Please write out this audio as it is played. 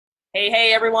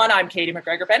Hey, everyone. I'm Katie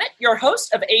McGregor Bennett, your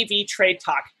host of AV Trade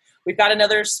Talk. We've got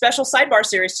another special sidebar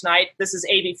series tonight. This is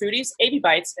AV Foodies, AV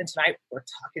Bites, and tonight we're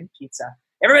talking pizza.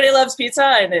 Everybody loves pizza,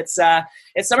 and it's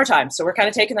summertime, so we're kind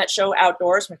of taking that show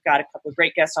outdoors. We've got a couple of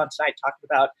great guests on tonight talking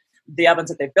about the ovens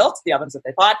that they've built, the ovens that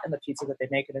they bought, and the pizza that they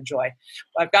make and enjoy.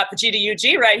 I've got Vegeta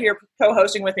UG right here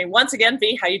co-hosting with me once again.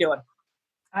 V, how you doing?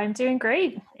 I'm doing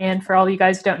great. And for all you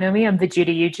guys who don't know me, I'm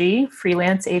Vegeta UG,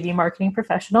 freelance AV marketing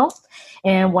professional,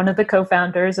 and one of the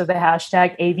co-founders of the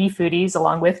hashtag AV Foodies,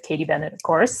 along with Katie Bennett, of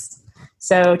course.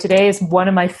 So today is one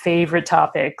of my favorite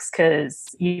topics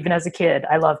because even as a kid,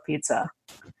 I love pizza.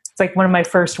 It's like one of my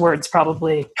first words,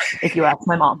 probably, if you ask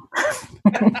my mom.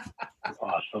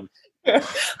 Awesome.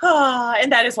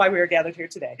 And that is why we are gathered here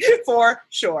today, for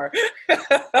sure.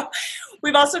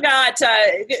 We've also got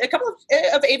a couple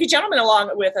of AV gentlemen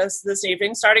along with us this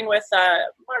evening, starting with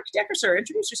Mark Decker. Sir,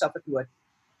 introduce yourself if you would.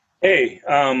 Hey,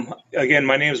 again,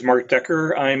 my name is Mark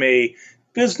Decker. I'm a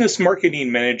business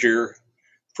marketing manager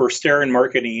for Starin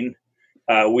Marketing.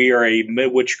 We are a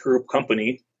Midwich Group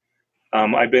company.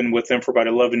 I've been with them for about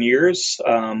 11 years,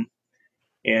 and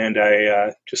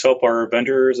I just help our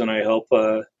vendors and I help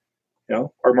our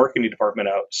marketing department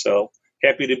out. So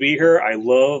happy to be here. I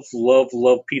love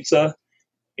pizza,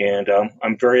 and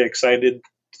I'm very excited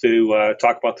to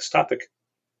talk about this topic.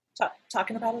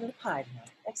 Talking about it at a pie.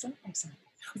 Excellent.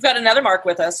 We've got another Mark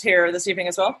with us here this evening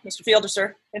as well. Mr. Fielder,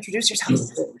 sir, introduce yourself.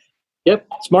 Yep,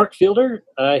 it's Mark Fielder.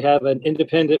 I have an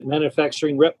independent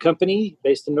manufacturing rep company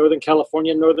based in Northern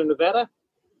California, Northern Nevada.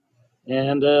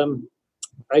 And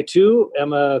I, too,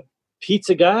 am a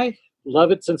pizza guy.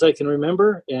 Love it since I can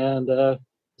remember, and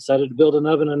decided to build an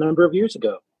oven a number of years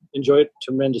ago. Enjoy it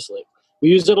tremendously. We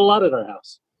use it a lot at our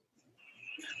house.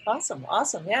 Awesome.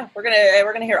 Yeah, we're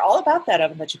gonna hear all about that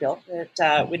oven that you built.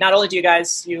 We not only do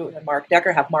you and Mark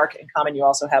Decker have Mark in common, you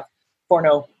also have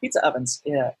Forno pizza ovens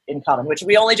in common, which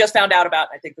we only just found out about.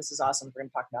 And I think this is awesome. We're going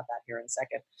to talk about that here in a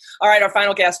second. All right, our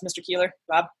final guest, Mr. Keeler.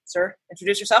 Rob, sir,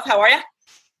 introduce yourself. How are you?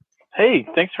 Hey,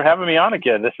 thanks for having me on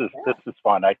again. This is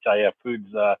fun. I tell you,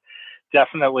 food's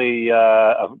definitely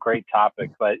a great topic.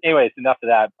 But anyways, enough of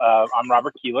that. I'm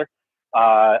Robert Keeler.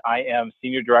 I am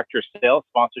Senior Director of Sales,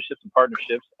 Sponsorships, and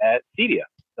Partnerships at Cedia.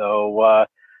 So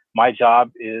my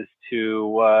job is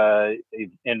to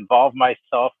involve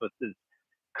myself with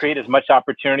create as much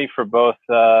opportunity for both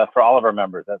for all of our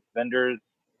members. That's vendors,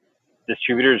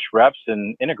 distributors, reps,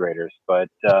 and integrators. But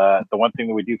the one thing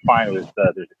that we do find is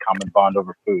there's a common bond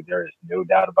over food. There is no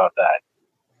doubt about that.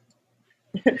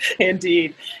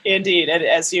 Indeed. And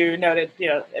as you noted,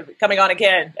 coming on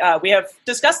again, we have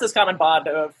discussed this common bond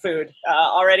of food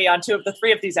already on 2 of the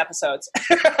 3 of these episodes.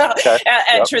 Okay.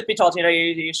 and Yep. Truth be told,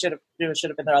 you should have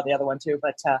been there on the other one too.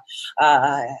 But there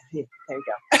you go.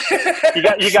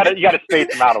 you got to space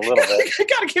them out a little bit. You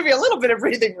got to give me a little bit of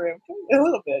breathing room, a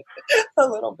little bit.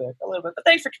 But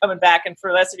thanks for coming back, and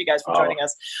for the rest of you guys for joining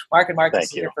us. Mark and Mark, this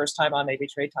is your first time on AV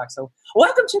Trade Talk, so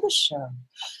welcome to the show.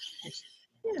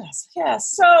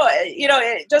 Yes. So,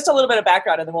 just a little bit of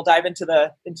background, and then we'll dive into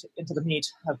the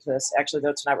meat of this. Actually,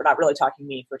 though, tonight we're not really talking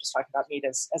meat. We're just talking about meat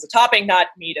as a topping, not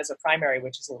meat as a primary,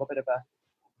 which is a little bit of a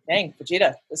dang,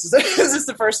 Vegeta. This is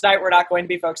the first night we're not going to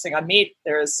be focusing on meat.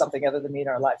 There is something other than meat in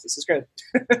our lives. This is good.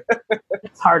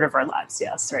 It's part of our lives,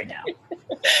 yes, right now.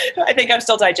 I think I'm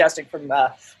still digesting from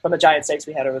the giant steaks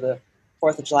we had over the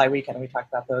 4th of July weekend, and we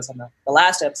talked about those on the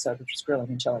last episode, which was grilling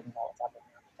and chilling and all of that.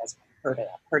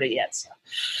 Heard it yet. So.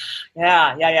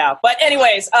 Yeah. But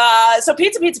anyways, so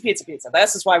pizza.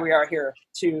 This is why we are here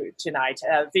tonight.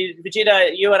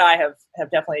 Vegeta, you and I have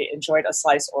definitely enjoyed a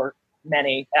slice or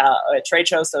many at trade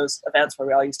shows, those events where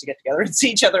we all used to get together and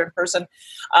see each other in person,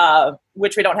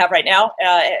 which we don't have right now.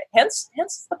 Hence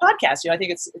the podcast. I think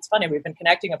it's funny. We've been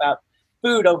connecting about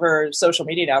food over social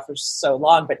media now for so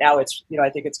long, but now it's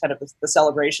I think it's kind of the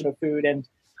celebration of food, and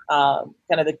kind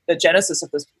of the genesis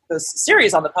of this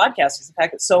series on the podcast is the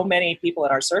fact that so many people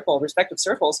in our respective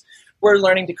circles, we're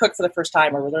learning to cook for the first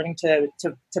time, or we're learning to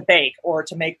bake, or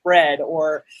to make bread,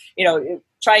 or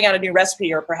trying out a new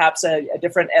recipe, or perhaps a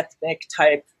different ethnic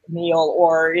type meal,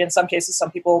 or in some cases,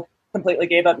 some people completely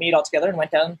gave up meat altogether and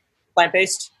went down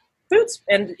plant-based foods.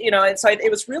 And so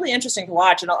it was really interesting to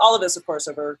watch, and all of this, of course,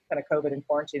 over kind of COVID and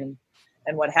quarantine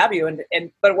and what have you.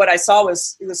 But what I saw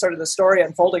was sort of the story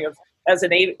unfolding of, as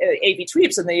an AV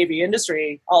tweeps in the AV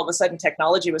industry, all of a sudden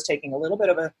technology was taking a little bit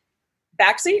of a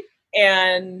backseat,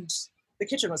 and the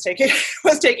kitchen was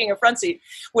taking a front seat,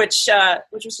 which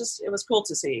was just, it was cool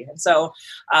to see. And so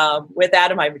with that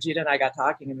in mind, Vegeta and I got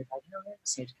talking, and we thought, we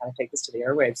just need to kind of take this to the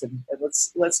airwaves and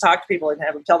let's talk to people and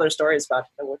have them tell their stories about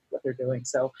what they're doing.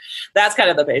 So that's kind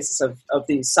of the basis of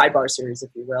these sidebar series, if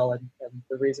you will, and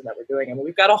the reason that we're doing it. And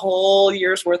we've got a whole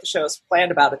year's worth of shows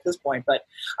planned about at this point, but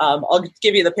I'll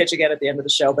give you the pitch again at the end of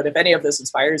the show. But if any of this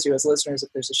inspires you as listeners,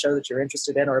 if there's a show that you're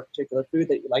interested in or a particular food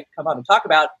that you'd like to come on and talk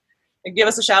about, and give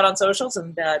us a shout on socials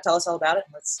and tell us all about it.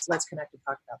 And let's connect and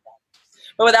talk about that.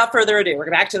 But without further ado, we're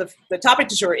back to the topic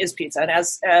du jour is pizza. And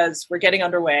as we're getting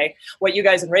underway, what you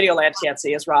guys in Radioland can't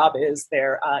see is Rob is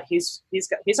there. He's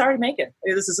already making.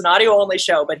 This is an audio only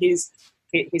show, but he's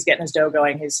getting his dough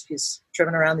going. He's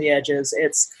trimming around the edges.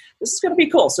 This is going to be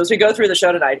cool. So as we go through the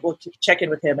show tonight, we'll check in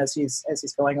with him as he's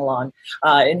going along,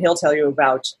 and he'll tell you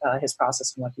about his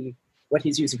process and what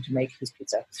he's using to make his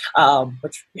pizza,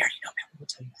 which we already know about. We'll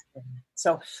tell you that.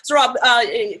 So Rob,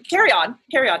 carry on.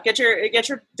 Get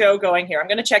your dough going here. I'm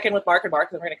going to check in with Mark, and then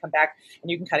we're going to come back, and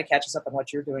you can kind of catch us up on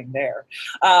what you're doing there.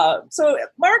 So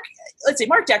Mark, let's see,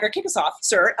 Mark Decker, kick us off,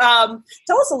 sir.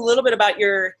 Tell us a little bit about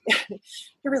your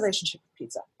relationship with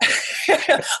pizza.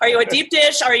 Are you a deep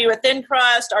dish? Are you a thin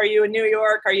crust? Are you in New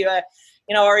York? Are you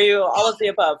all of the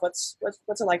above? What's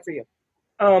it like for you?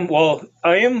 Well,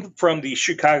 I am from the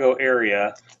Chicago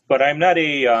area, but I'm not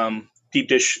a deep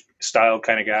dish style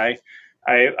kind of guy.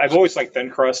 I've always liked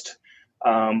thin crust,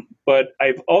 but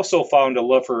I've also found a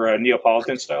love for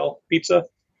Neapolitan style pizza,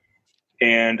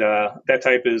 and that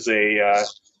type is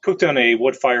cooked on a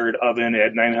wood-fired oven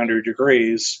at 900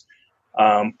 degrees,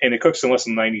 and it cooks in less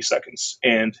than 90 seconds.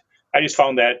 And I just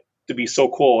found that to be so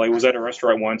cool. I was at a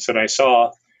restaurant once, and I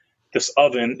saw this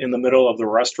oven in the middle of the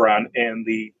restaurant, and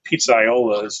the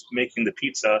pizzaiolas making the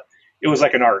pizza. It was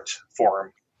like an art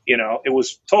form. It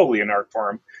was totally an art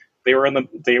form. They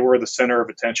were the center of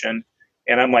attention,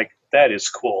 and I'm like, that is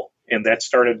cool. And that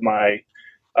started my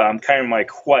kind of my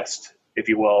quest, if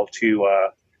you will, to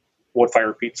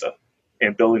wood-fired pizza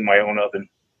and building my own oven.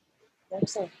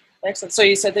 Excellent. So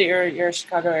you said that you're a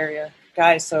Chicago area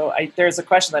guy. So there's a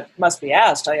question that must be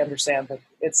asked. I understand that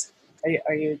it's.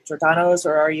 Are you Giordano's,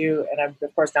 or are you? And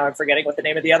of course now I'm forgetting what the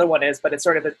name of the other one is, but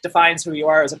it defines who you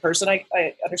are as a person.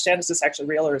 I understand. Is this actually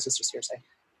real, or is this just hearsay?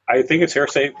 I think it's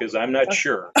hearsay because I'm not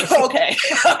sure. Okay.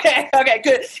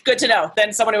 Good to know.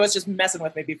 Then someone who was just messing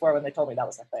with me before when they told me that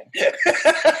was the thing.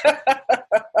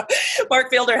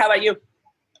 Mark Fielder, how about you?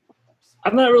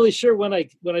 I'm not really sure when I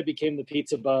became the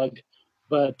pizza bug,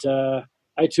 but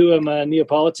I too am a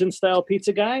Neapolitan style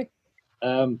pizza guy.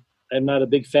 I'm not a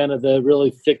big fan of the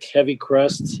really thick, heavy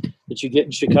crust that you get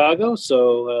in Chicago,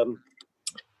 so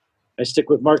I stick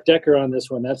with Mark Decker on this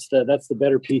one. That's the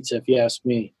better pizza, if you ask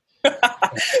me.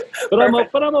 But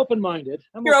I'm open-minded.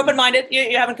 You're open-minded.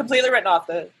 You haven't completely written off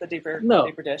the deeper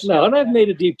dish. No, and I've made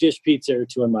a deep dish pizza or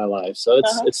two in my life, so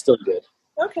it's still good.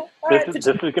 Okay. This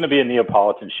is going to be a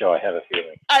Neapolitan show, I have a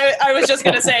feeling. I was just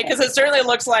going to say, because it certainly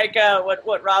looks like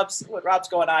what Rob's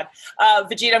going on.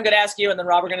 Vegeta, I'm going to ask you, and then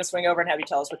Rob, we're going to swing over and have you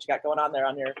tell us what you got going on there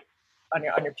on your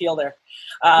peel there.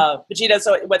 Vegeta,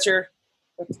 so what's your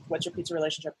pizza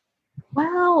relationship?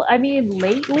 Well, I mean,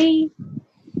 lately,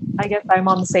 I guess I'm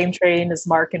on the same train as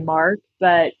Mark and Mark,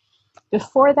 but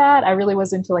before that, I really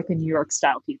was into like a New York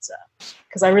style pizza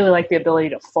because I really like the ability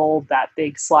to fold that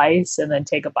big slice and then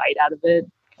take a bite out of it,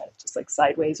 kind of just like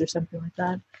sideways or something like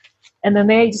that. And then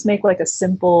they just make like a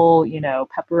simple,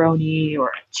 pepperoni or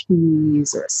a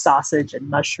cheese or a sausage and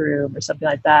mushroom or something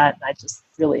like that. And I just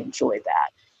really enjoy that.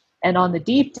 And on the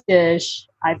deep dish,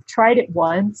 I've tried it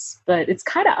once, but it's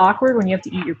kind of awkward when you have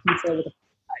to eat your pizza with a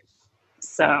knife.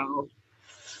 So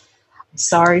I'm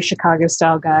sorry, Chicago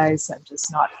style guys. I'm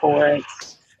just not for it.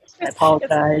 I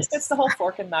apologize. It's the whole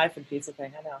fork and knife and pizza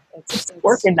thing. I know. It's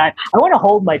fork and knife. I want to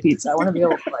hold my pizza. I want to be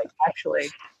able to actually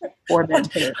form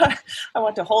into it. I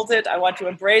want to hold it. I want to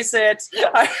embrace it.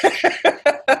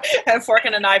 And fork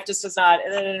and a knife just does not.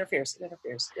 It interferes.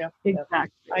 Yeah.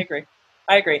 Exactly.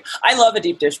 I agree. I love a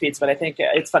deep dish pizza, but I think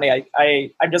it's funny.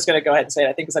 I'm just going to go ahead and say it.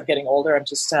 I think as I'm getting older, I'm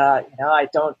just, I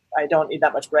don't need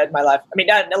that much bread in my life. I mean,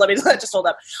 let me just hold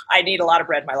up. I need a lot of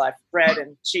bread in my life. Bread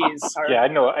and cheese. Yeah, I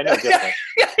know different.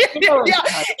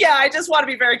 Yeah. I just want to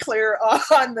be very clear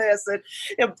on this.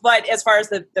 But as far as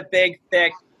the big,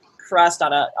 thick crust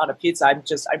on a pizza,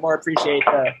 I more appreciate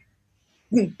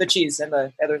the cheese and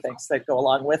the other things that go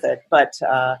along with it. But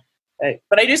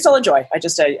I do still enjoy. I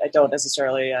don't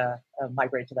necessarily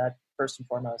migrate to that first and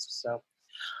foremost. So,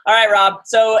 all right, Rob.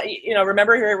 So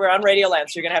remember here we're on Radioland,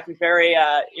 so you're gonna have to be very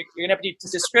you're gonna have to be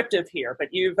descriptive here. But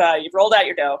you've rolled out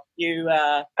your dough.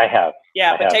 I have.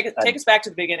 Yeah, but take us back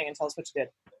to the beginning and tell us what you did.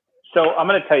 So I'm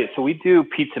going to tell you. So we do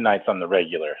pizza nights on the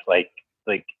regular. Like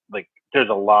there's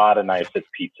a lot of nights it's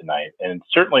pizza night, and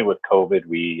certainly with COVID,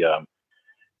 we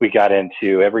got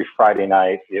into every Friday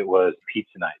night it was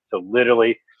pizza night. So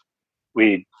literally,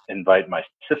 we'd invite my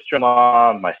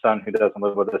sister-in-law, my son who doesn't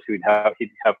live with us, he'd have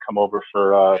come over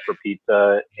for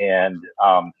pizza, and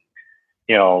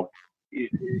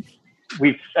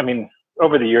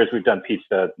over the years we've done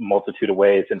pizza a multitude of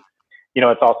ways, and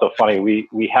it's also funny.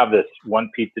 We have this one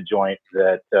pizza joint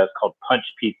that is called Punch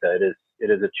Pizza. It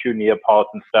is a true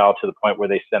Neapolitan style to the point where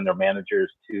they send their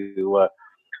managers to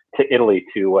Italy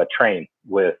to train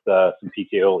with some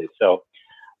pizzaioli. So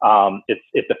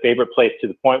it's a favorite place to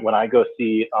the point when I go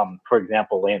see, for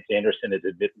example, Lance Anderson at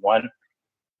Admit One.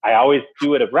 I always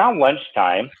do it around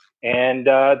lunchtime, and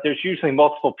there's usually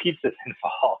multiple pizzas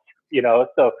involved.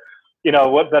 So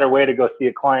what better way to go see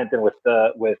a client than with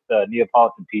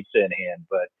Neapolitan pizza in hand?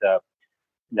 But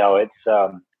no, it's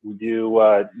we do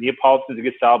Neapolitan's a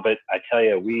good style, but I tell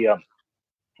you, we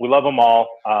love them all.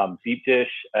 Deep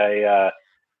dish.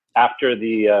 After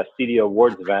the CDO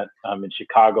Awards event in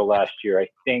Chicago last year, I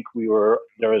think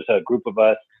there was a group of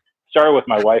us, started with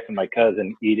my wife and my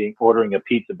cousin ordering a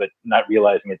pizza, but not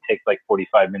realizing it takes like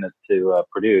 45 minutes to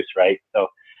produce, right? So,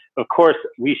 of course,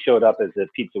 we showed up as the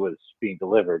pizza was being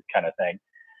delivered kind of thing.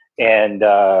 And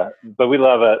but we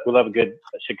love a good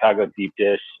Chicago deep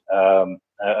dish.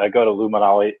 I go to Lou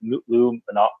Manali. I'm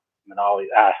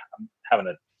having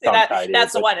a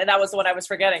that's the one, and that was the one I was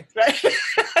forgetting. Right?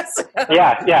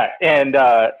 yeah, and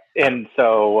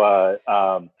so,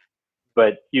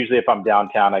 but usually if I'm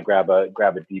downtown, I grab a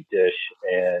deep dish,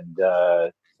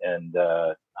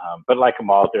 but like them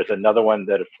all, there's another one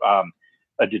that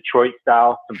a Detroit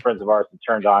style. Some friends of ours have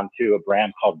turned on to a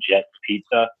brand called Jets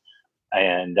Pizza,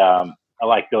 and I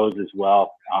like those as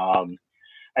well.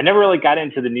 I never really got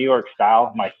into the New York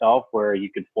style myself, where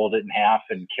you could fold it in half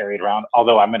and carry it around.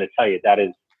 Although I'm going to tell you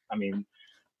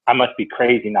I must be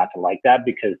crazy not to like that,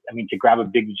 because to grab a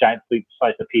big giant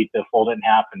slice of pizza, fold it in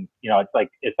half, and it's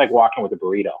like walking with a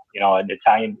burrito, an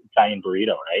Italian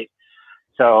burrito, right?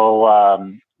 So,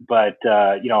 I'm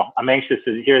anxious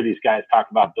to hear these guys talk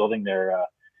about building their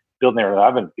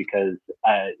ovens, because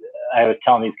I was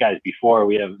telling these guys before,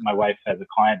 my wife has a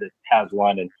client that has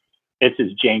one, and it's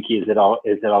as janky as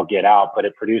it'll get out, but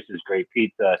it produces great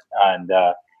pizza. And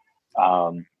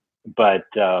I'm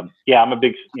a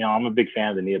big fan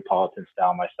of the Neapolitan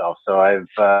style myself. So I've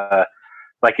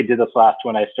like I did this last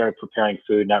one, I started preparing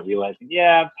food, not realizing,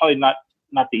 probably not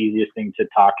the easiest thing to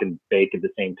talk and bake at the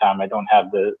same time. I don't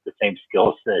have the same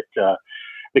skills that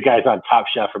the guys on Top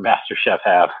Chef or Master Chef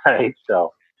have, right?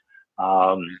 So,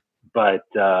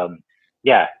 it's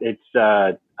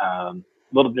a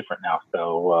little different now.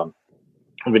 So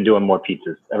I've been doing more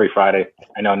pizzas every Friday.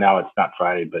 I know now it's not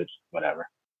Friday, but it's whatever.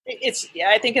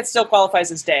 I think it still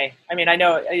qualifies as day. I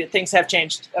know things have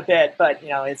changed a bit, but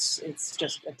it's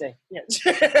just a day. Yeah. So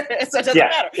it doesn't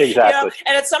matter. Exactly.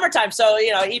 And it's summertime, so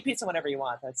eat pizza whenever you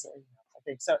want. That's I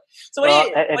think so. So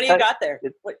what do you got there?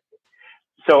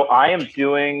 So I am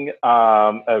doing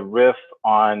a riff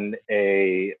on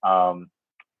a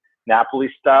Napoli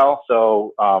style.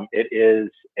 So it is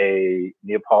a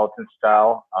Neapolitan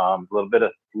style. A little bit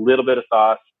of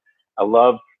sauce. I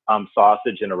love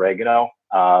sausage and oregano.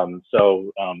 For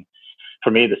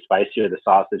me, the spicier the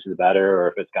sausage, the better, or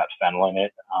if it's got fennel in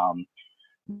it.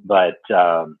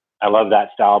 I love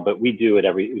that style, but we do it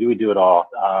all.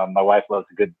 My wife loves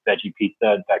a good veggie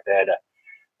pizza. In fact, I had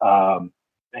a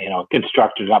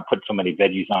constructor not put so many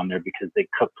veggies on there because they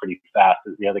cook pretty fast,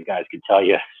 as the other guys could tell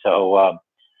you. So,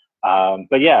 got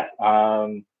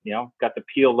the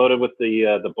peel loaded with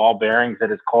the ball bearings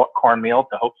that is cornmeal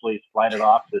to hopefully slide it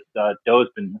off. This dough's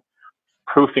been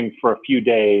proofing for a few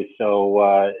days,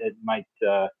 so it might.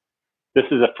 This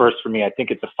is a first for me. I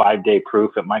think it's a 5-day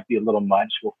proof. It might be a little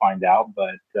much. We'll find out.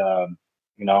 But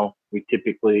we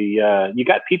typically you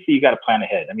got pizza. You got to plan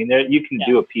ahead. You can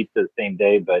do a pizza the same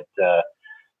day, but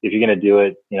if you're going to do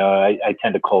it, I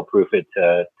tend to cold proof it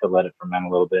to let it ferment a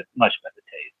little bit. Much better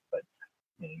taste. But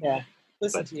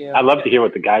listen to you. I love to hear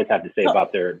what the guys have to say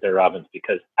about their ovens,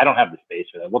 because I don't have the space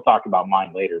for that. We'll talk about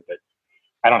mine later, but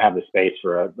I don't have the space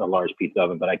for a large pizza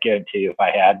oven. But I guarantee you, if I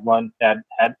had one,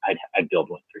 I'd build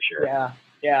one for sure.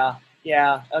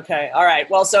 Yeah. Okay. All right.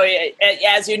 Well, so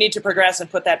as you need to progress and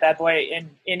put that bad boy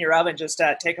in your oven, just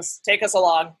take us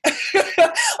along.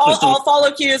 I'll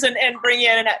follow cues and bring you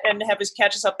in and have us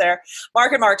catch us up there.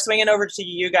 Mark and Mark, swinging over to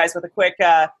you guys with a quick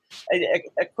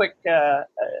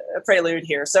prelude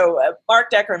here. So Mark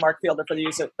Decker and Mark Fielder, for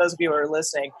those of you who are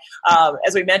listening,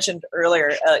 as we mentioned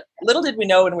earlier, little did we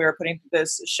know when we were putting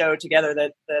this show together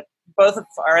that both of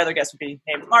our other guests would be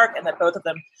named Mark, and that both of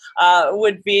them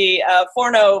would be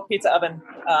Forno Pizza Oven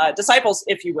disciples,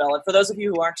 if you will. And for those of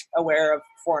you who aren't aware of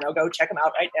Forno, go check them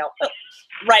out right now.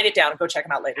 Write it down and go check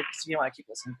them out later because you don't want to keep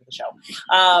listening to the show.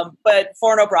 But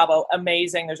Forno Bravo,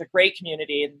 amazing. There's a great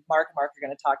community, and Mark are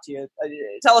going to talk to you.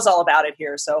 Tell us all about it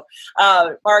here. So,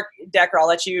 Mark Decker, I'll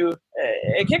let you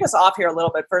kick us off here a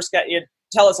little bit. First,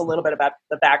 tell us a little bit about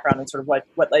the background and sort of what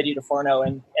led you to Forno,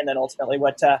 and then ultimately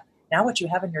what you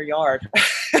have in your yard.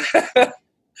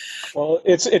 Well,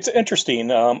 it's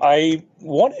interesting. I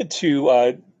wanted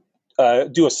to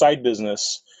do a side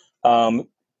business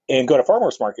and go to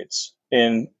farmers markets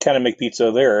and kind of make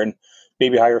pizza there and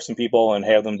maybe hire some people and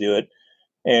have them do it.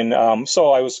 And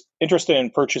so I was interested in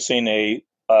purchasing a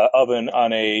oven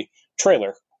on a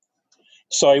trailer.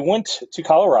 So I went to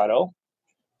Colorado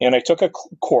and I took a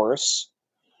course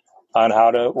on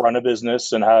how to run a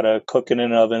business and how to cook in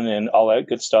an oven and all that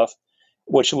good stuff,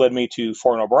 which led me to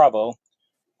Forno Bravo.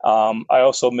 I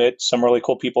also met some really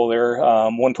cool people there.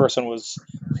 One person was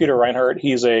Peter Reinhardt.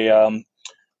 He's an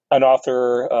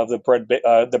author of the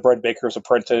Bread Baker's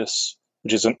Apprentice,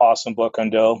 which is an awesome book on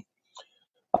dough.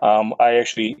 I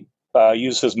actually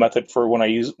use his method for when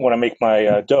I make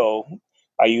my dough.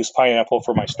 I use pineapple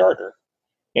for my starter,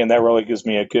 and that really gives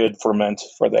me a good ferment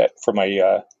for my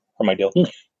dough.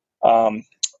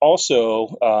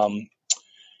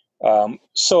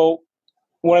 So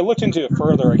when I looked into it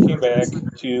further, I came back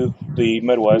to the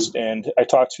Midwest and I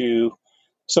talked to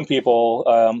some people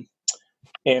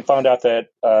and found out that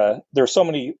there's so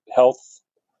many health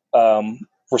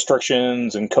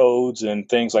restrictions and codes and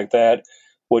things like that,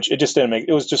 which it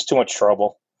was just too much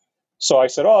trouble. So I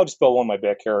said, I'll just build one in my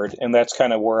backyard. And that's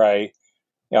kind of where I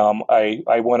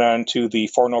went on to the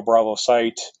Forno Bravo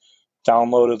site,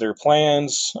 downloaded their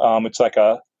plans. It's like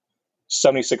a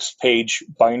 76-page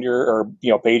binder or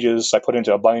pages I put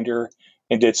into a binder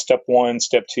and did step 1,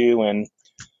 step 2, and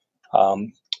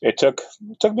it took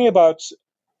me about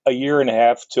a year and a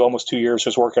half to almost 2 years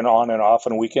just working on and off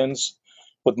on weekends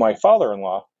with my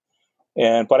father-in-law.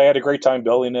 But I had a great time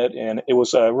building it, and it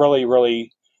was a really,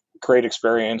 really great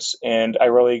experience. And I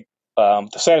really the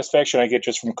satisfaction I get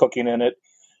just from cooking in it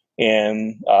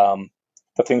and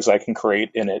the things I can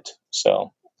create in it.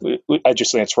 So I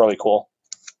just think it's really cool.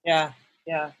 Yeah.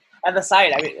 And the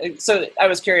site, so I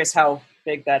was curious how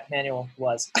big that manual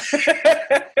was.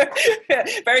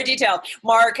 Very detailed.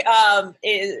 Mark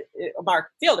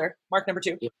Fielder, Mark number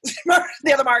 2. Yeah.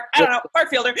 The other Mark, I don't know, Mark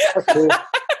Fielder.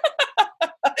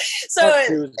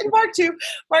 So Mark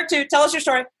 2, tell us your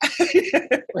story.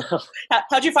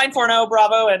 How'd you find Forno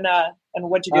Bravo and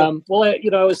what'd you do? Well, I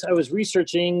was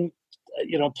researching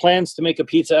plans to make a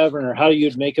pizza oven or how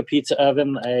you'd make a pizza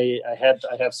oven. I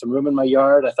have some room in my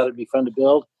yard. I thought it'd be fun to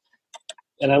build.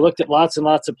 And I looked at lots and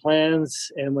lots of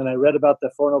plans. And when I read about the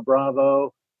Forno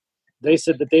Bravo, they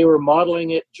said that they were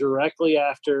modeling it directly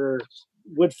after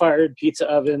wood-fired pizza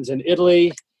ovens in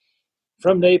Italy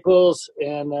from Naples.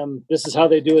 And this is how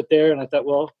they do it there. And I thought,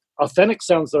 well, authentic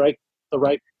sounds the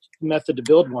right method to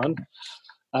build one.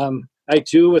 I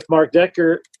too, with Mark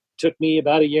Decker, took me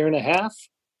about a year and a half.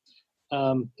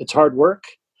 It's hard work.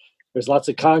 There's lots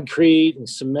of concrete and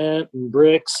cement and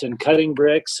bricks and cutting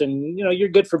bricks, and you're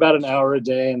good for about an hour a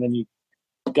day, and then you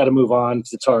got to move on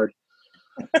because it's hard.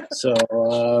 So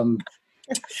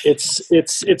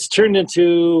it's turned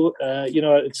into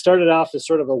it started off as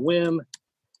sort of a whim,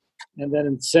 and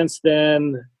then since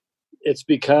then it's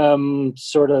become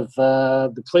sort of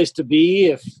the place to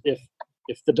be.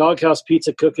 If the Doghouse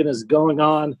Pizza cooking is going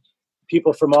on,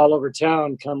 people from all over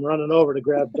town come running over to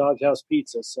grab Doghouse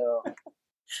Pizza. So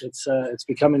it's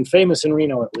becoming famous in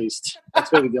Reno, at least.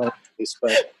 That's maybe the only place.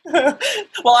 But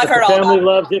well, I've heard all the family about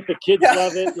loves it. The kids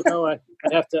love it.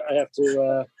 I have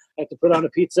to put on a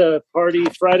pizza party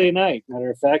Friday night. Matter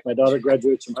of fact, my daughter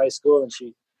graduates from high school, and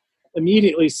she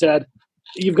immediately said,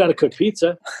 "You've got to cook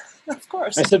pizza." Of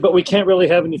course. I said, "But we can't really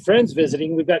have any friends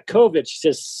visiting. We've got COVID." She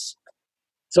says,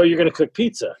 "So you're going to cook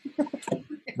pizza?"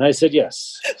 And I said,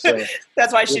 yes. So,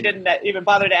 that's why she didn't even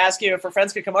bother to ask you if her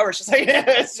friends could come over. She's like,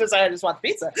 I just want the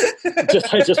pizza.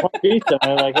 I just want pizza.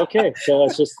 And I'm like, okay. So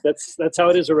that's how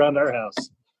it is around our house.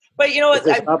 But you know what?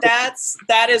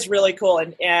 That is really cool.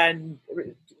 And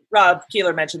Rob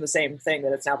Keeler mentioned the same thing,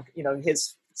 that it's now,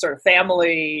 his sort of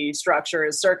family structure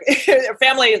is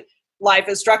family life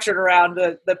is structured around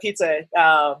the pizza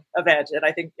event. And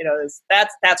I think,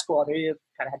 that's cool. I mean, you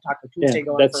kind of had Taco Tuesday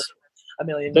going for a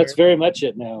million That's years. very much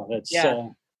it now. That's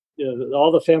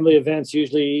all the family events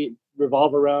usually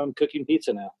revolve around cooking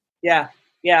pizza now. Yeah.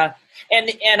 Yeah,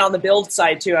 and on the build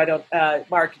side too. I don't,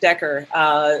 Mark Decker.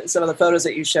 Some of the photos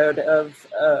that you showed of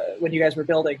when you guys were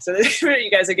building. So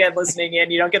you guys again listening in,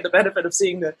 you don't get the benefit of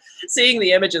seeing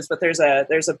the images, but there's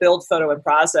a build photo in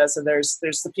process, and there's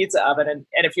the pizza oven, and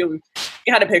if you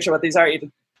kind of picture what these are,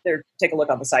 take a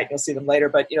look on the site. You'll see them later.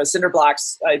 But cinder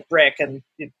blocks, brick, and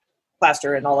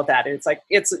plaster and all of that. And it's like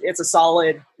it's a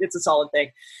solid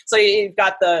thing. So you've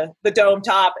got the dome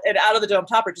top, and out of the dome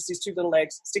top are just these two little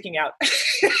legs sticking out.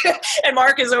 And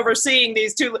Mark is overseeing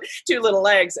these two little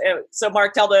legs. So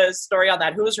Mark, tell the story on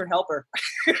that. Who was your helper?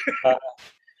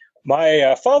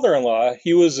 My father-in-law,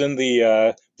 he was in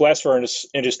the blast furnace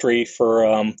industry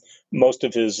for most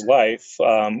of his life,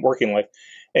 working life,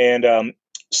 and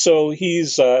so he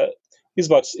was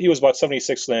about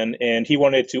 76 then, and he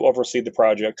wanted to oversee the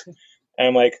project. And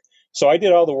I'm like, so I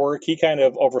did all the work. He kind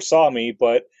of oversaw me,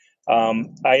 but I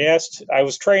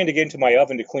was trying to get into my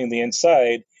oven to clean the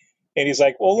inside, and he's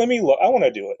like, well, let me look. I want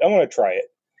to do it. I want to try it.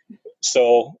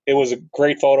 So it was a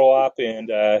great photo op,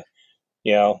 and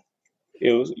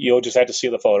you'll just have to see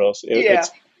the photos.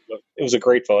 It was a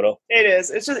great photo. It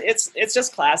is. It's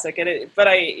just classic. But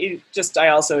I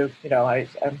also, I'm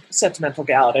a sentimental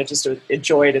gal, and I just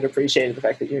enjoyed and appreciated the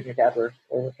fact that you and your dad were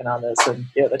working on this, and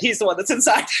that he's the one that's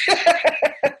inside.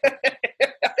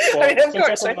 Well, of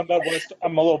course,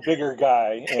 I'm a little bigger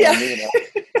guy, and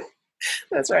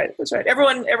That's right.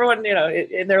 Everyone,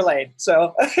 in their lane.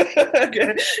 So,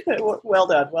 well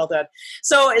done.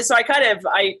 So I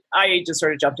just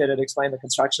sort of jumped in and explained the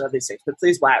construction of these things. But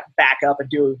please back up and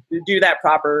do that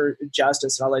proper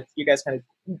justice, and I'll let you guys kind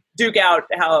of duke out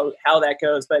how that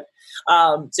goes. But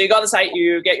so you go on the site,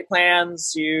 you get your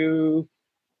plans.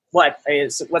 What's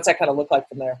that kind of look like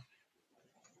from there?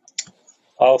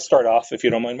 I'll start off if you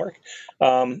don't mind, Mark.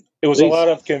 It was Please. A lot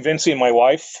of convincing my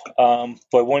wife,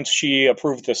 but once she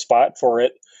approved the spot for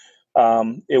it,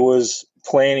 it was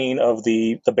planning of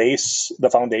the base, the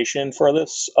foundation for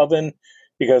this oven,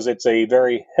 because it's a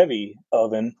very heavy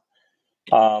oven,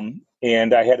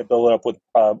 and I had to build it up with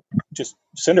just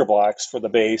cinder blocks for the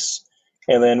base,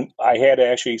 and then I had to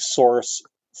actually source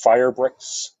fire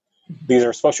bricks. These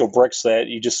are special bricks that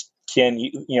you just they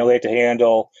have to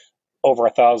handle over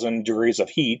 1,000 degrees of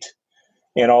heat.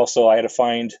 And also I had to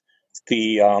find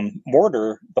the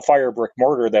mortar, the fire brick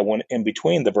mortar that went in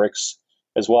between the bricks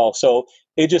as well. So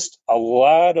it just a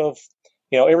lot of,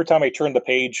 every time I turn the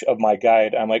page of my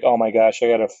guide, I'm like, oh my gosh, I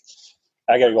gotta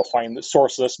go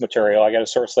source this material. I gotta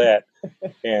source that.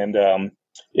 And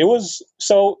it was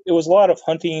a lot of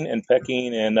hunting and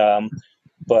pecking, and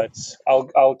but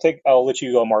I'll let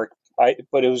you go, Mark.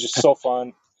 But it was just so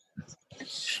fun.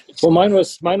 Well, mine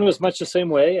was much the same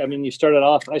way. I mean, I started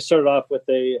off with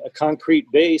a concrete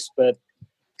base, but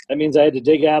that means I had to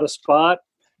dig out a spot.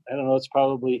 I don't know, it's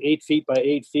probably 8 feet by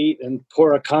 8 feet, and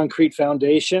pour a concrete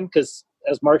foundation, because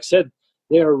as Mark said,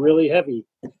 they are really heavy.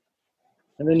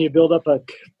 And then you build up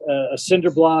a cinder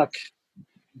block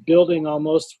building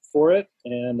almost for it,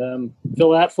 and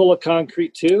fill that full of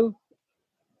concrete too.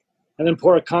 And then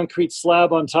pour a concrete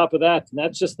slab on top of that, and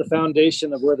that's just the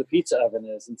foundation of where the pizza oven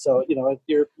is. And so,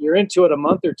 you're into it a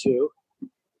month or two,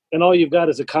 and all you've got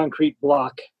is a concrete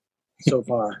block so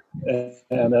far,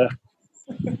 and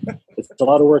it's a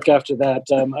lot of work after that.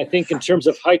 I think in terms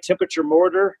of high temperature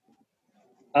mortar,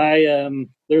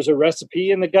 there's a recipe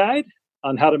in the guide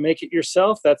on how to make it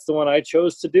yourself. That's the one I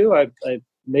chose to do. I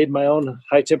made my own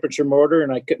high temperature mortar,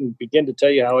 and I couldn't begin to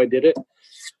tell you how I did it.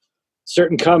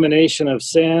 Certain combination of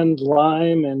sand,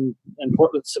 lime, and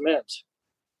Portland cement.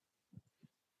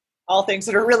 All things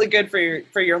that are really good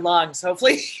for your lungs.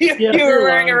 Hopefully, you were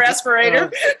wearing a respirator.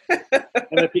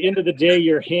 And at the end of the day,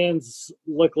 your hands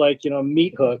look like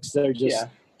meat hooks. They're just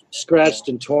scratched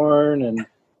and torn. And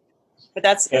but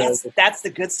that's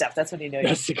the good stuff. That's when you know.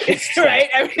 That's the good stuff. Right?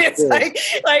 I mean, it's like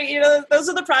those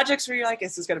are the projects where you're like,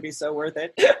 this is going to be so worth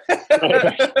it.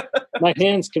 My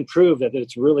hands can prove that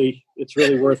it's really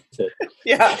worth it.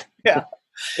 Yeah.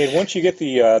 And once you get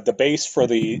the base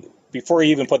before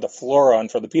you even put the floor on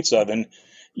for the pizza oven,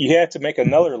 you have to make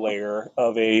another layer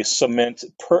of a cement.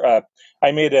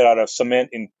 I made it out of cement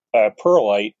and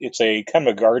perlite. It's a kind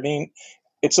of a gardening.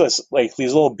 It's like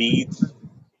these little beads.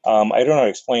 I don't know how to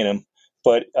explain them,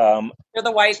 but they're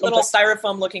the white little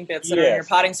styrofoam looking bits that are in your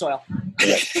potting soil.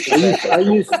 Yeah. I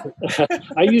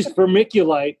used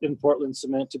vermiculite in Portland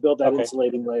cement to build that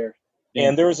insulating layer.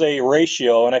 And there's a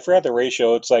ratio, and I forgot the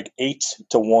ratio. It's like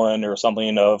 8-to-1 or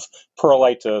something of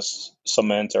perlite to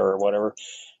cement or whatever.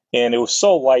 And it was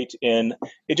so light, and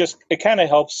it kind of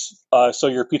helps. So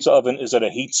your pizza oven is at a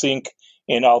heat sink,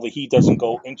 and all the heat doesn't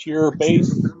go into your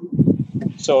base.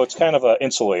 So it's kind of an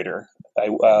insulator, I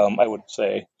would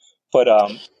say, But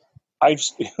I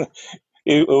just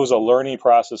it was a learning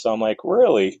process. I'm like,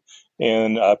 really?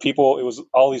 And people, it was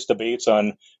all these debates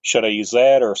on should I use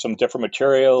that or some different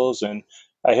materials, and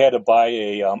I had to buy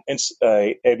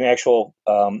an actual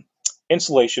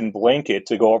insulation blanket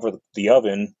to go over the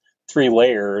oven, 3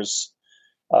 layers,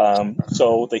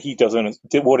 so the heat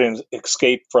wouldn't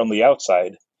escape from the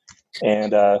outside.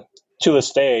 And to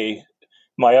this day,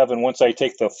 my oven, once I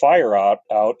take the fire out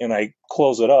and I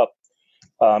close it up,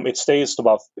 it stays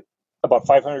about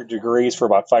 500 degrees for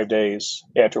about 5 days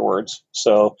afterwards.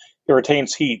 So it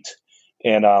retains heat.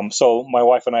 And so my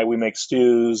wife and I, we make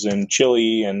stews and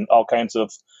chili and all kinds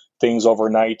of things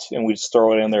overnight, and we just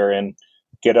throw it in there and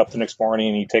get up the next morning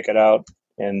and you take it out.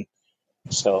 And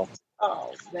so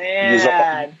Oh use up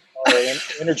man. all the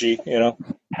energy, you know.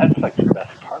 That's like the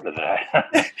best part of that.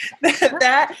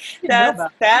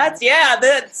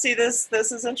 See, this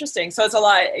is interesting. So it's a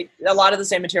lot of the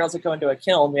same materials that go into a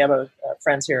kiln. We have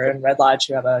friends here in Red Lodge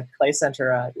who have a clay center,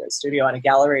 a studio, and a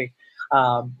gallery.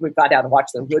 We've gone down and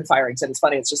watched the wood firings, and it's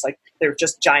funny. It's just like they're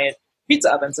just giant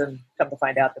pizza ovens, and come to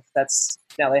find out that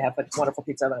now they have a wonderful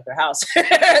pizza oven at their house.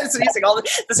 So using all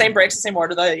the same breaks, the same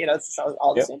order, it's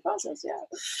all the same process.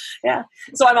 Yeah.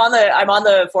 So I'm on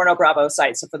the Forno Bravo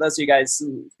site. So for those of you guys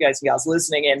and gals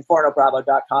listening in,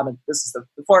 fornobravo.com, and this is the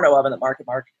Forno oven that Mark and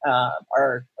Mark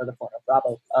or the Forno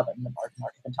Bravo oven that Mark and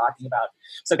Mark have been talking about.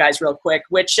 So guys, real quick,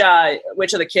 which of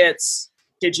the kits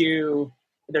did you?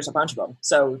 There's a bunch of them.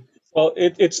 So well,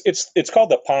 it's called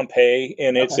the Pompeii,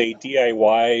 and it's a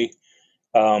DIY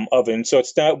oven. So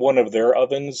it's not one of their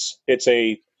ovens. It's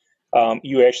a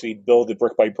you actually build it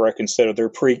brick by brick instead of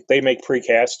they make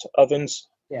precast ovens.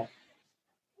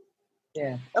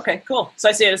 Yeah. Okay, cool. So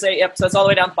I see it as so it's all the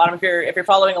way down to the bottom. If you're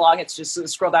following along, it's just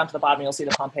scroll down to the bottom, you'll see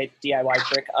the Pompeii DIY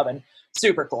brick oven.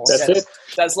 Super cool. That's it.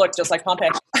 Does look just like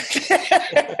Pompeii.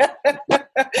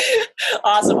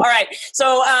 Awesome. All right.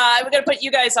 So we're going to put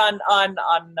you guys on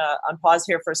pause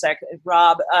here for a sec.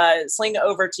 Rob, sling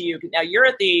over to you. Now you're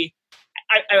at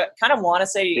I kind of want to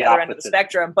say the other end of the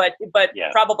spectrum, but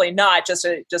probably not. Just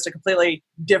a completely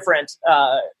different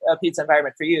pizza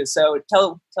environment for you. So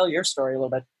tell your story a little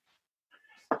bit.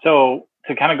 So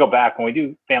to kind of go back, when we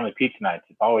do family pizza nights,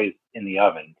 it's always in the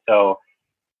oven. So,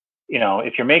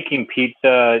 if you're making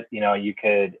pizza, you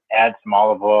could add some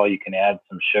olive oil, you can add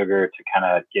some sugar to kind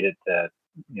of get it to,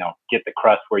 get the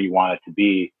crust where you want it to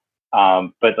be.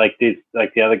 But like the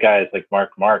other guys, like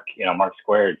Mark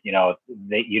Squared,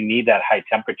 you need that high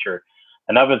temperature.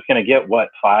 An oven's going to get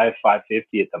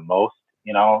 550 at the most,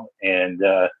 and,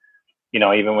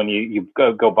 even when you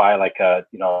go buy like a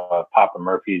Papa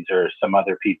Murphy's or some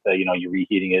other pizza, you're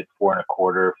reheating it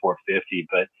 425, 450,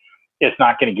 but it's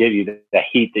not going to give you the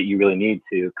heat that you really need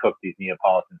to cook these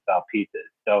Neapolitan style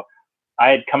pizzas. So I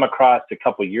had come across a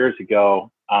couple of years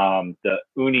ago, the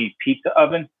Uni pizza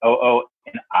oven,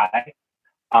 OONI.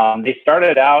 They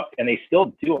started out, and they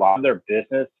still do a lot of their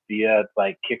business via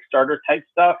like Kickstarter type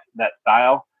stuff, that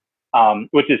style,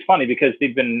 which is funny because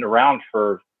they've been around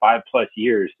for 5+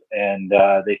 years, and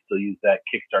they still use that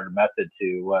Kickstarter method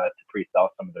to pre-sell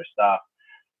some of their stuff.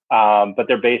 But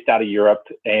they're based out of Europe,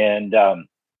 and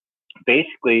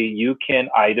basically you can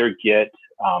either get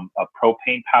a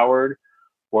propane powered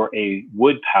or a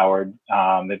wood powered.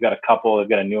 They've got a couple. They've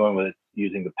got a new one with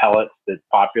using the pellets that's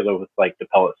popular with like the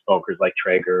pellet smokers like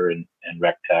Traeger and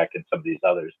Rectech and some of these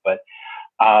others. But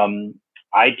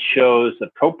I chose the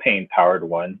propane powered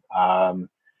one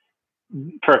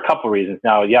for a couple of reasons.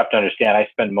 Now you have to understand, I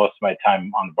spend most of my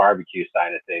time on the barbecue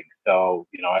side of things. So,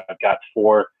 I've got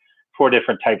four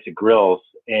different types of grills,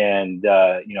 and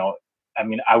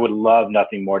I would love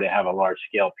nothing more to have a large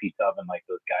scale pizza oven like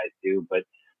those guys do, but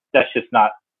that's just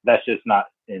not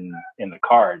in the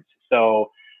cards.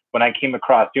 So when I came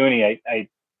across Uni, I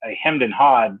hemmed and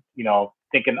hawed,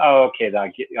 thinking, oh, okay,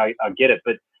 I'll get it.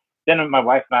 But then my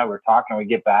wife and I were talking, we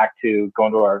get back to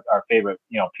going to our favorite,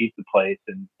 pizza place,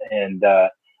 and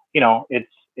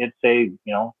it's a,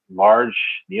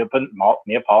 large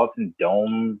Neapolitan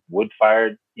dome, wood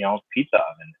fired, pizza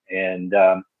oven. And,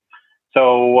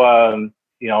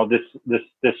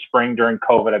 this spring during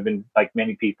COVID, I've been like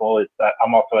many people,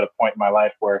 I'm also at a point in my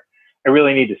life where I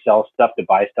really need to sell stuff to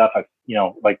buy stuff.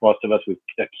 Like most of us, we've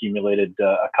accumulated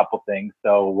a couple things.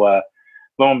 So,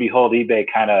 lo and behold, eBay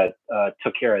kind of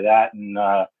took care of that. And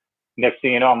next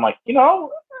thing you know, I'm like,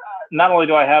 not only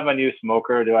do I have a new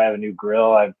smoker, do I have a new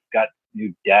grill, I've got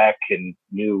new deck and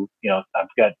new, I've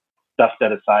got stuff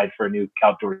set aside for a new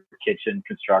outdoor kitchen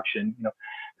construction.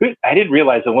 I didn't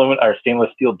realize aluminum or stainless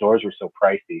steel doors were so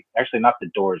pricey. Actually, not the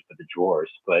doors, but the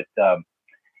drawers. But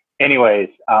anyways,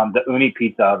 the Uni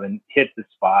Pizza Oven hit the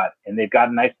spot, and they've got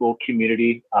a nice little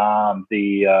community.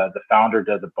 The founder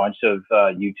does a bunch of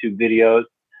YouTube videos,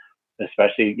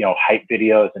 especially hype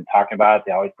videos and talking about it.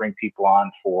 They always bring people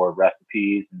on for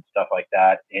recipes and stuff like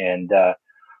that. And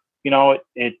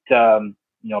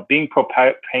being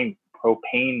propane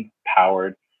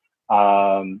powered,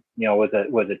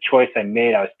 was a choice I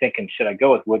made. I was thinking, should I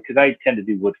go with wood? Because I tend to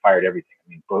do wood fired everything. I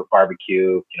mean,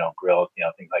 barbecue, grills,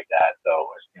 things like that. So,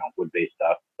 wood based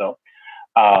stuff. So,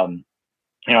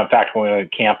 in fact, when we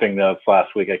went camping this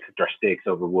last week, I cooked our steaks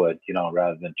over wood,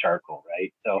 rather than charcoal,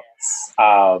 right? So,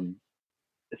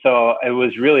 so it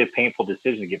was really a painful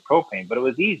decision to get propane, but it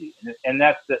was easy. And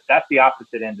that's the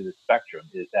opposite end of the spectrum,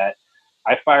 is that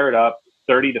I fire it up,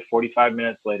 30 to 45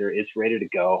 minutes later, it's ready to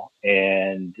go.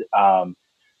 And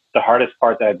the hardest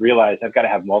part that I've realized, I've got to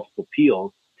have multiple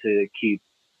peels to keep,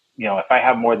 if I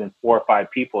have more than 4 or 5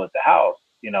 people at the house,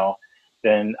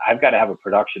 then I've got to have a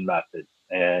production method.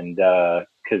 And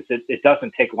because it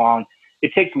doesn't take long.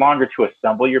 It takes longer to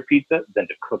assemble your pizza than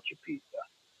to cook your pizza.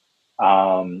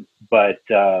 But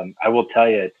I will tell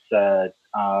you, it's, I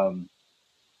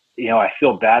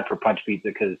feel bad for Punch Pizza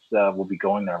because we'll be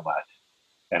going there less,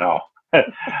 I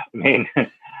mean,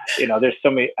 there's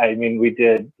so many, we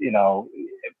did,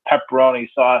 pepperoni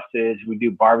sausage, we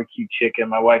do barbecue chicken.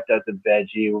 My wife does a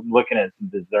veggie. We're looking at some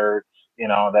desserts,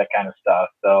 that kind of stuff.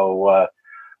 So,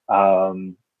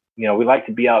 we like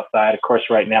to be outside. Of course,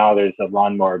 right now there's a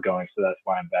lawnmower going, so that's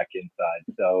why I'm back inside.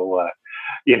 So,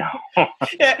 yeah,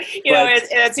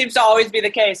 it seems to always be the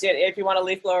case. If you want a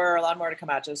leaf blower or a lawnmower to come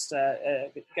out, just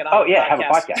get on. Have a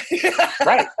podcast.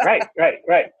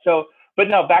 Right. So, but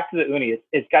no, back to the Uni.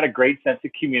 It's got a great sense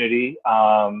of community.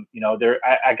 I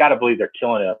got to believe they're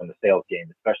killing it in the sales game,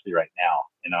 especially right now.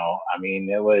 I think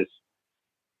it was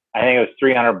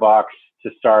 $300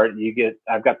 to start.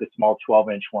 I've got the small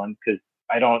 12-inch one because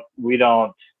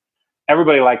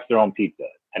everybody likes their own pizza.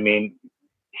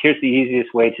 Here's the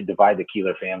easiest way to divide the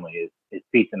Keeler family is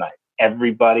pizza night.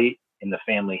 Everybody in the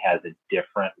family has a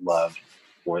different love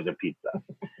for their pizza.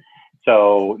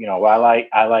 So,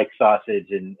 I like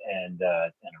sausage and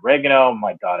oregano.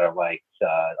 My daughter likes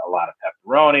a lot of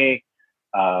pepperoni.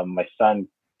 My son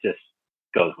just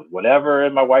goes with whatever,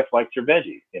 and my wife likes her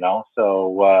veggies.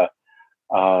 So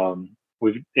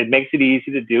it makes it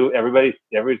easy to do. Everybody's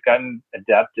gotten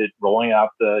adept at rolling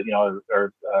out or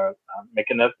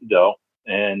making the dough.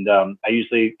 And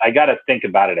I got to think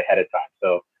about it ahead of time.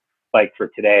 So, like for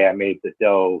today, I made the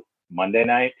dough Monday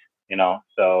night.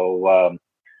 So.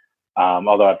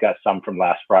 Although I've got some from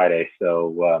last Friday,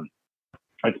 so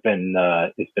it's been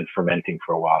fermenting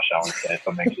for a while, shall we say?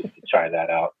 So I'm anxious to try that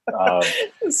out.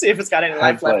 See if it's got any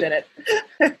life left in it.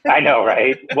 I know,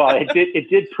 right? Well, it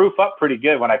did proof up pretty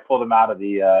good when I pulled them out of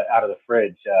the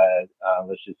fridge.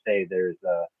 Let's just say there's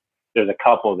a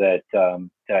couple that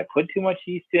I put too much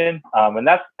yeast in, and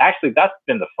that's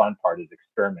been the fun part, is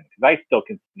experimenting, because I still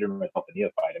consider myself a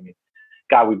neophyte.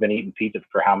 God, we've been eating pizza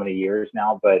for how many years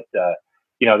now, but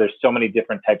there's so many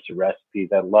different types of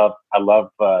recipes. I love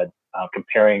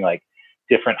comparing like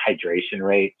different hydration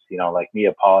rates, like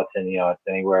Neapolitan, it's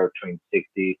anywhere between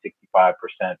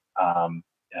 60-65%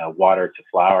 water to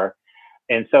flour.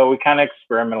 And so we kind of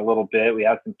experiment a little bit. We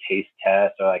have some taste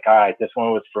tests. So like, all right, this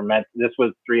one was fermented. This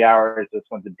was 3 hours. This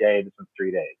one's a day. This one's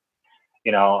 3 days,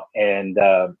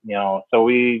 so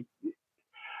you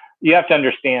have to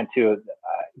understand too,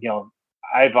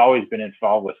 I've always been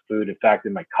involved with food. In fact,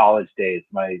 in my college days,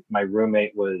 my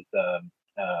roommate was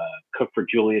cook for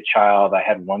Julia Child. I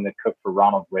had one that cooked for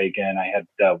Ronald Reagan. I had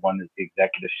one that's the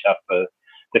executive chef was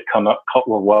the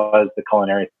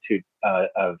Culinary Institute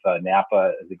of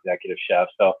Napa as executive chef.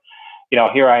 So,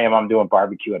 here I am. I'm doing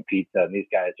barbecue and pizza, and these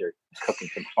guys are cooking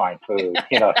some fine food.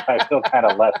 I feel kind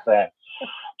of less than.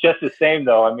 Just the same,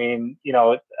 though. I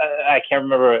can't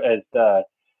remember as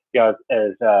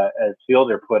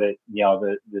Fielder put it,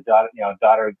 the daughter,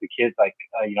 the kids, like,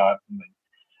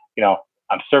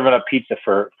 I'm serving up pizza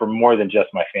for more than just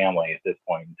my family at this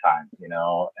point in time,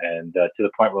 and to the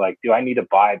point where, like, do I need to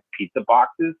buy pizza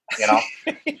boxes?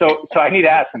 So I need to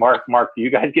ask Mark, do you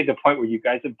guys get to the point where you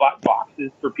guys have bought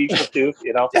boxes for people too?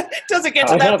 Does it get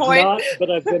to that point? I have not,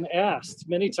 but I've been asked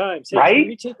many times, hey, right? Can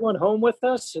you take one home with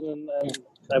us? And then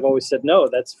I've always said, no,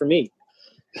 that's for me.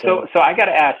 So I got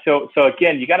to ask. So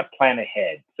again, you got to plan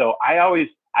ahead. So I always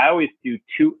do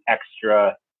 2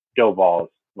 extra dough balls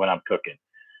when I'm cooking.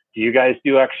 Do you guys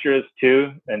do extras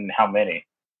too? And how many?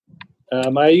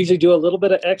 I usually do a little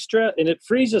bit of extra, and it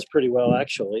freezes pretty well,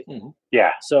 actually. Mm-hmm.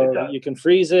 Yeah. So you can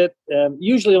freeze it.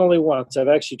 Usually only once. I've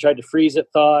actually tried to freeze it,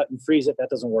 thaw it, and freeze it. That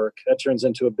doesn't work. That turns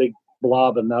into a big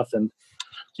blob of nothing.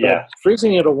 Yeah.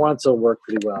 Freezing it once will work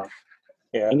pretty well.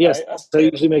 Yeah. And yes, I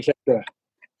usually make extra.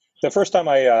 The first time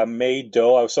I made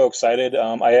dough, I was so excited.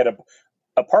 I had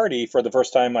a party for the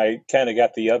first time. I kind of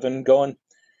got the oven going,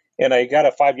 and I got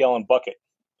a 5-gallon bucket,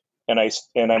 and I'm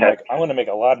like, I want to make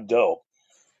a lot of dough.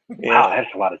 Wow, that's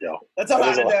a lot of dough. That's a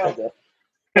lot of dough.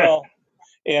 Well,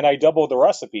 and I doubled the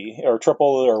recipe or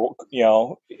tripled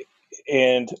or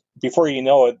and before you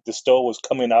know it, the dough was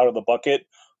coming out of the bucket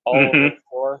all over the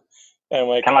floor. And I'm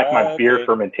like, kind of like my beer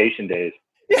fermentation days.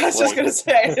 Yeah, I was just gonna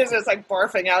say, it's just like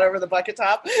barfing out over the bucket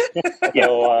top.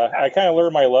 So I kind of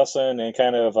learned my lesson and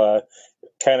kind of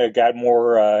got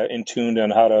more in tune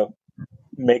on how to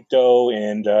make dough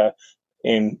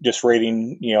and just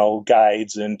reading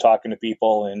guides and talking to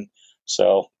people and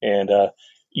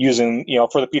using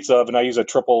for the pizza oven I use a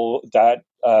triple dot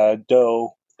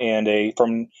dough and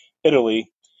from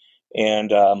Italy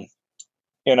and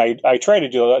I try to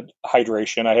do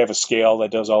hydration. I have a scale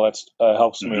that does all that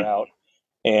helps me out.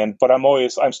 But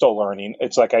I'm still learning.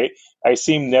 It's like I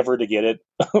seem never to get it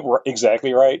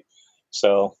exactly right.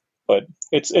 So, but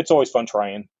it's always fun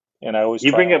trying, and I always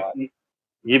you bring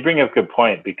up a good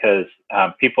point because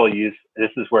people use this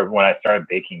is where when I started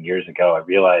baking years ago, I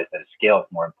realized that a scale is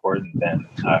more important than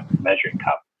a measuring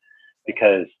cup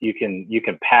because you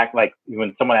can pack like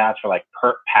when someone asks for like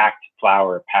packed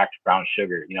flour, packed brown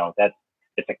sugar,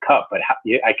 it's a cup, but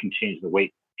I can change the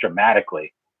weight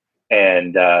dramatically.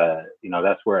 And,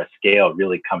 that's where a scale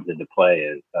really comes into play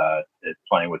is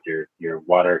playing with your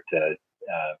water to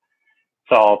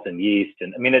salt and yeast.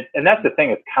 And I mean, and that's the thing.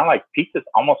 It's kind of like pizza's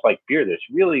almost like beer. There's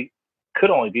really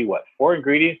could only be 4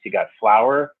 ingredients. You got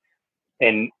flour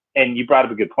and you brought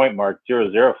up a good point, Mark.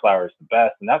 0.0 flour is the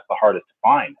best. And that's the hardest to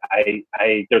find.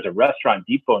 There's a restaurant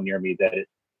depot near me that is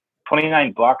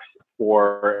 $29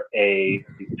 for a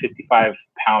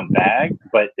 55-pound bag,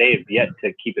 but they have yet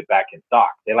to keep it back in stock.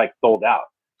 They sold out,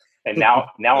 and now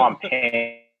I'm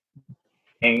paying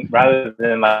rather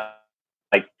than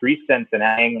like 3 cents an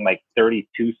ounce, like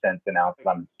 32 cents an ounce.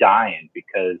 I'm dying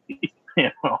because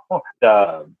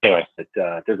anyway,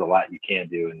 there's a lot you can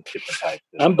do in different types.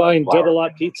 I'm buying double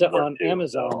lot pizza on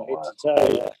Amazon. I hate to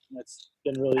tell you, that's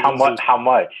been really easy. How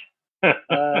much?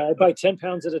 I buy 10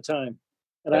 pounds at a time.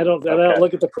 And I don't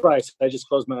look at the price. I just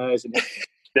close my eyes and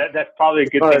that's probably a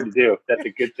good thing to do. That's a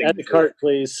good thing. Add the cart,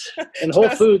 please. And Whole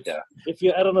Foods. I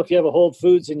don't know if you have a Whole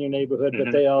Foods in your neighborhood,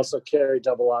 but they also carry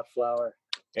double lot flour.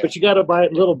 Yeah. But you got to buy it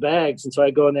in little bags. And so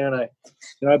I go in there and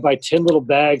I buy 10 little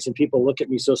bags, and people look at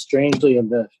me so strangely in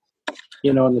the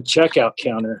checkout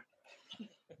counter,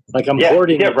 like I'm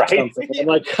hoarding it or something.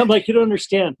 I'm like, you don't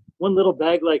understand. One little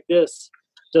bag like this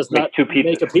does not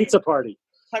make a pizza party.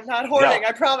 I'm not hoarding. No.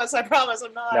 I promise. I'm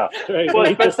not. No. Well,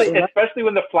 especially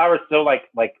when the flour is still like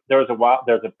there's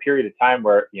a period of time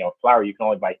where flour you can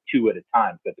only buy 2 at a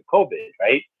time because of COVID,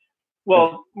 right?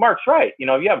 Well, Mark's right.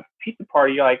 If you have a pizza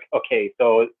party, you're like, okay,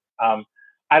 so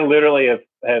I literally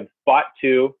have bought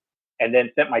 2 and then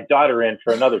sent my daughter in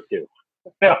for another 2.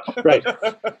 Right. Put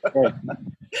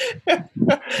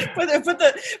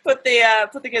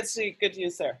the good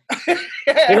use there.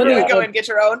 Everyone go and get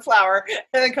your own flour,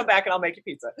 and then come back and I'll make you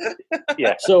pizza.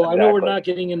 Yeah. So exactly. I know we're not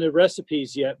getting into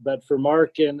recipes yet, but for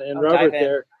Mark and Robert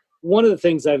there, one of the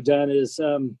things I've done is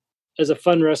as a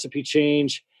fun recipe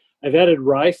change, I've added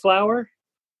rye flour,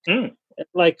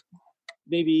 like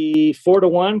maybe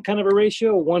 4-to-1 kind of a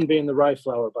ratio. 1 being the rye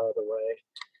flour, by the way.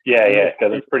 Yeah,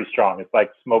 because it's pretty strong. It's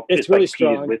like smoked. It's really like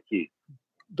strong. Whiskey.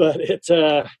 But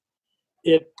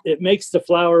it makes the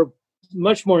flour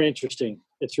much more interesting.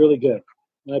 It's really good.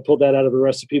 And I pulled that out of a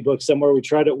recipe book somewhere. We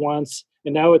tried it once,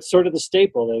 and now it's sort of the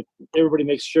staple. Everybody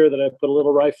makes sure that I put a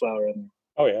little rye flour in there.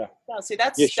 Oh yeah. Oh, see,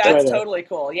 that's totally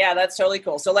cool. Yeah, that's totally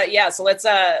cool. So let's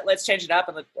change it up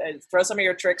and throw some of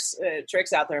your tricks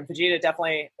out there. And Fujita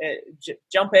definitely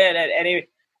jump in at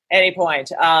any point.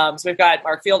 So we've got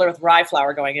Mark Fielder with rye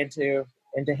flour going into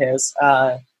his.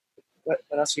 What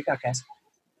else you got, guys?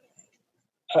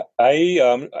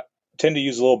 I tend to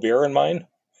use a little beer in mine.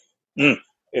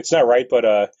 It's not right,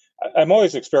 but I'm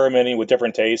always experimenting with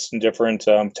different tastes and different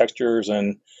textures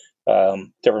and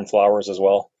different flours as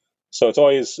well. So it's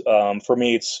always for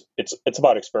me, it's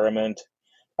about experiment.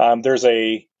 There's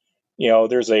a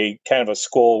kind of a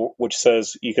school which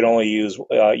says you can only use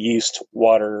yeast,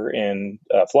 water, and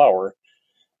flour,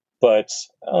 but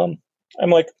I'm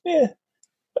like, I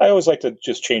always like to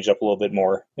just change up a little bit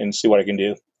more and see what I can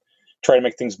do. Try to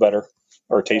make things better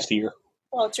or tastier.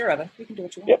 Well, it's your oven. You can do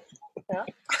what you want. Yep.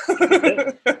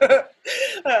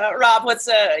 Yeah. Rob,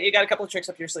 you got a couple of tricks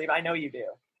up your sleeve. I know you do.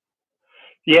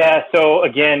 Yeah. So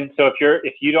again,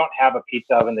 if you don't have a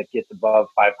pizza oven that gets above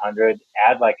 500,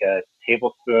 add like a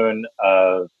tablespoon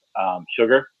of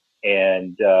sugar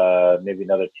and maybe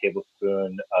another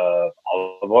tablespoon of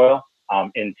olive oil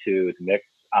into the mix.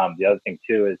 The other thing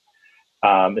too is,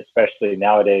 especially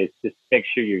nowadays, just make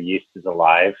sure your yeast is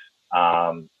alive.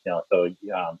 I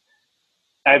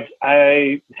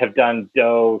have done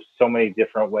dough so many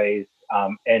different ways.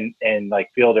 And like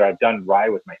Fielder, I've done rye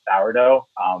with my sourdough,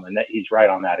 and that he's right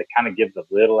on that. It kind of gives a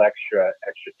little extra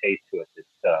taste to it. It's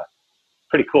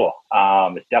pretty cool.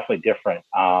 It's definitely different.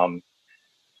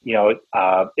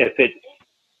 If it's,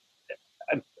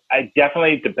 I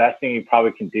definitely, the best thing you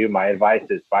probably can do, my advice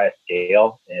is buy a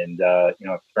scale and,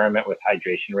 experiment with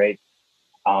hydration rates.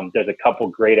 There's a couple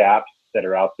great apps that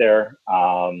are out there.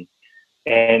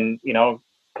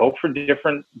 Go for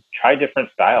try different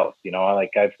styles. I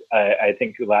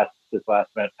think this last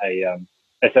event, I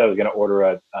said I was going to order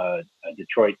a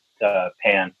Detroit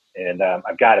pan, and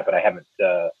I've got it, but I haven't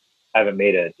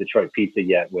made a Detroit pizza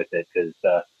yet with it because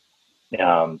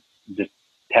just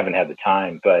haven't had the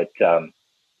time. But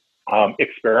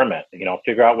experiment,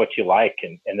 figure out what you like,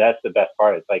 and that's the best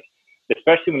part. It's like,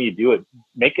 especially when you do it,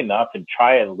 make enough and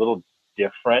try it a little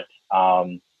different.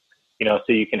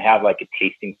 So you can have like a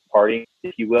tasting party,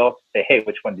 if you will. Say, hey,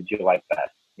 which one did you like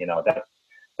best?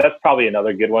 That's probably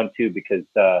another good one too, because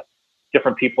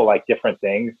different people like different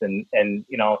things. And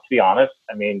to be honest,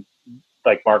 I mean,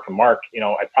 like Mark and Mark,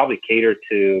 I probably cater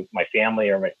to my family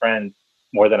or my friends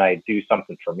more than I do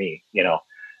something for me. So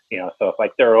if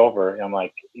like they're over, and I'm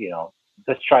like,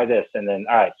 let's try this, and then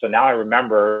all right, so now I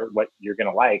remember what you're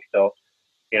gonna like. So,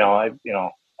 I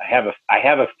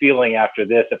have a feeling after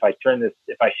this, if I share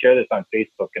this on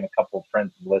Facebook and a couple of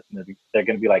friends listen, they're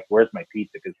going to be like, "Where's my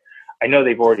pizza?" Because I know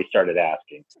they've already started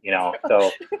asking.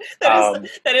 So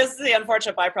that is the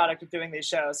unfortunate byproduct of doing these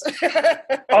shows.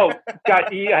 Oh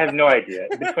God, I have no idea.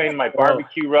 Between my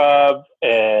barbecue rub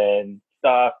and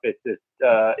stuff, it's just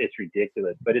it's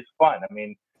ridiculous, but it's fun. I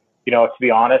mean, to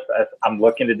be honest, I'm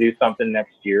looking to do something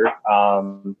next year.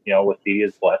 With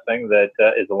Cedia's blessing, that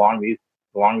is along these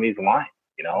lines.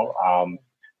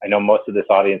 I know most of this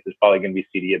audience is probably going to be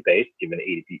Cedia based, given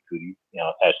ADP Foodies,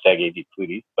 hashtag ADP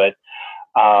Foodies, but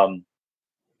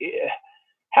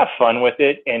have fun with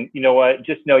it. And you know what?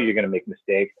 Just know you're going to make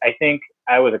mistakes. I think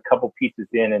I was a couple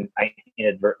pizzas in and I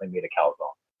inadvertently made a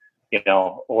calzone,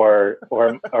 or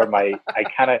I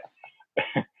kind of,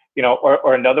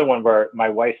 or another one where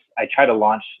I tried to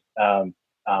launch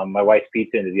my wife's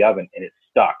pizza into the oven and it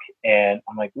stuck. And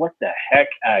I'm like, what the heck?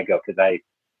 And I go, because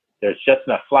there's just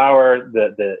enough flour,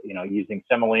 using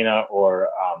semolina or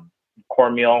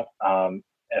cornmeal, and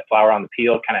flour on the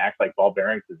peel kind of acts like ball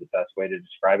bearings is the best way to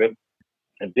describe it.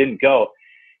 It didn't go.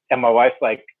 And my wife's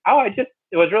like, it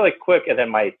was really quick. And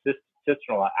then my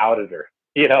sister-in-law outed her,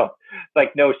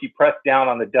 like, no, she pressed down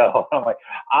on the dough. I'm like,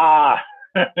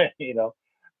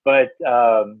 but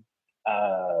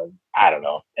I don't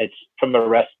know. It's from a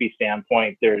recipe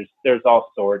standpoint, there's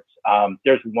all sorts.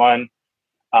 There's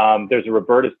a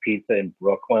Roberta's Pizza in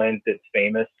Brooklyn that's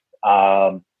famous.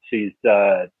 She's,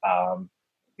 I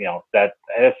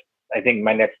think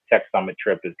my next Tech Summit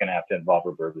trip is going to have to involve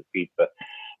Roberta's Pizza,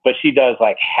 but she does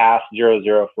like half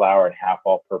 00 flour and half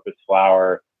all-purpose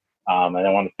flour. And I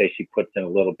want to say she puts in a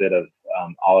little bit of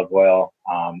olive oil,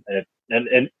 and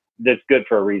it's good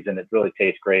for a reason. It really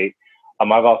tastes great.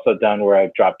 I've also done where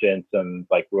I've dropped in some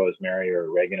like rosemary or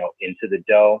oregano into the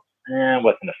dough.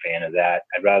 Wasn't a fan of that.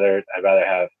 I'd rather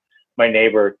have my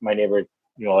neighbor, every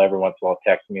once in a while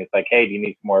text me. It's like, hey, do you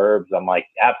need some more herbs? I'm like,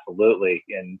 absolutely.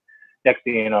 And next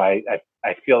thing you know, I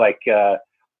feel like,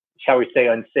 shall we say,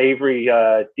 unsavory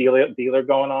dealer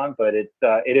going on, but it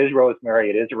is rosemary,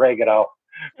 it is oregano.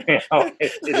 It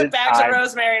is back time. To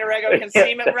rosemary and oregano can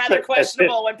seem rather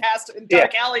questionable when passed in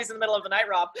dark alleys in the middle of the night,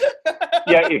 Rob.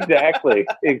 Yeah, exactly.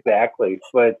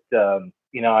 But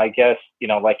I guess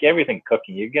like everything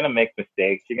cooking, you're gonna make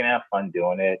mistakes. You're gonna have fun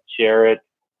doing it. Share it.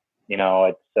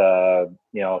 It's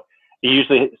you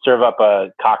usually serve up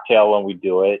a cocktail when we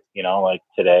do it. Like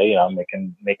today,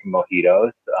 making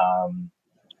mojitos.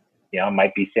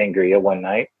 Might be sangria one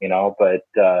night. But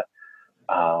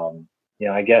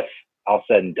I guess all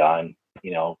said and done,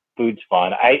 food's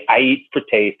fun. I eat for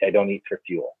taste. I don't eat for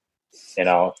fuel.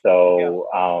 So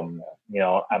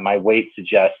my weight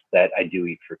suggests that I do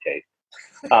eat for taste.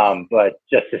 But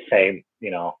just the same,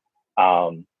 and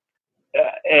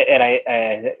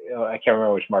I can't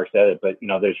remember which Mark said it, but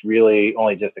there's really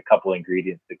only just a couple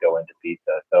ingredients that go into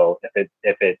pizza. So if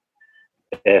it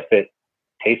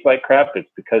tastes like crap,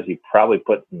 it's because you probably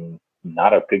put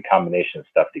not a good combination of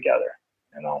stuff together.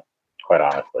 Quite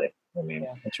honestly. I mean,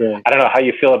 that's right. I don't know how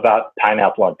you feel about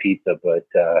pineapple on pizza, but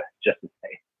just the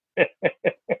same.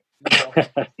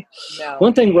 No.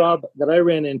 One thing, Rob, that I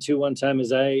ran into one time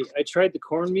is I tried the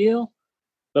cornmeal,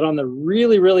 but on the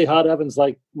really, really hot ovens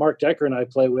like Mark Decker and I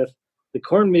play with, the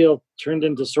cornmeal turned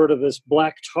into sort of this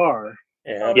black tar.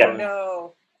 Oh, Yeah.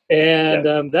 no.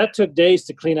 And that took days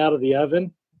to clean out of the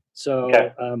oven. So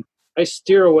I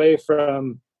steer away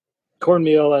from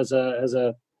cornmeal as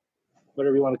a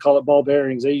whatever you want to call it, ball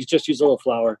bearings. I just use a little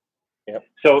flour. Yep.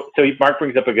 So Mark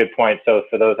brings up a good point. So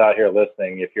for those out here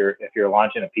listening, if you're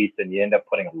launching a pizza and you end up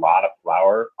putting a lot of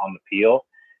flour on the peel,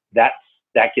 that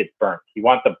gets burnt. You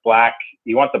want the black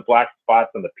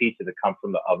spots on the pizza to come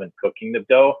from the oven cooking the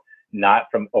dough, not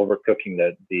from overcooking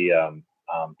the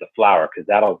flour, because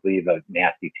that'll leave a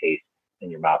nasty taste in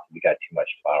your mouth if you got too much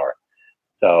flour.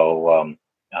 So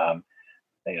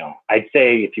I'd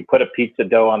say if you put a pizza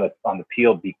dough on the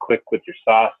peel, be quick with your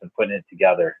sauce and putting it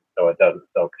together so it doesn't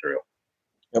soak through.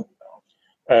 Yep.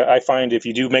 I find if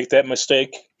you do make that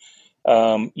mistake,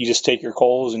 you just take your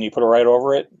coals and you put it right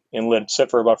over it and let it sit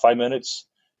for about 5 minutes.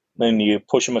 Then you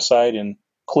push them aside and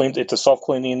clean. It's a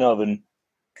self-cleaning oven.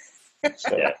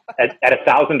 So. Yeah. At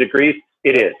 1,000 degrees,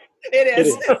 it is. It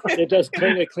is. It does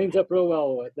clean. It cleans up real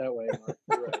well that way.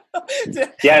 Right.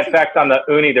 Yeah. In fact, on the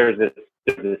uni, there's this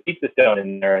pizza stone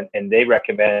in there, and they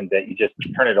recommend that you just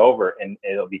turn it over and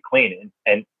it'll be clean.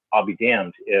 And I'll be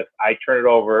damned if I turn it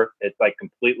over, it's like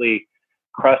completely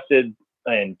crusted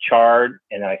and charred,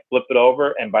 and I flip it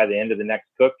over, and by the end of the next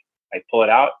cook, I pull it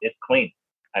out, it's clean.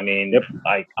 I mean,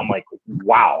 I'm like,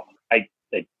 wow.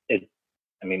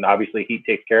 I mean, obviously heat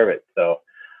takes care of it. So,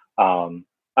 I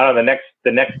don't know,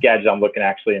 the next gadget I'm looking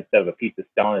actually instead of a pizza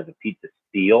stone is a pizza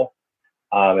steel,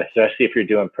 especially if you're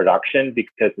doing production,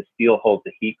 because the steel holds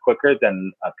the heat quicker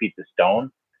than a pizza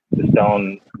stone. The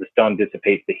stone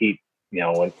dissipates the heat,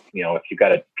 when if you've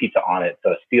got a pizza on it,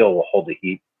 so steel will hold the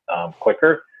heat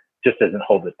quicker, just doesn't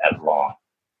hold it as long.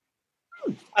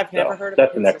 I've never heard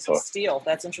of pizza steel.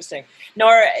 That's interesting.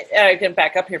 Nora, I can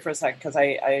back up here for a second because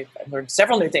I learned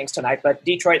several new things tonight, but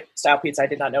Detroit style pizza I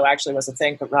did not know actually was a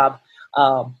thing. But Rob,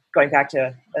 going back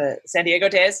to San Diego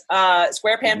days,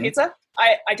 square pan pizza.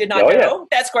 I did not know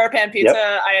that square pan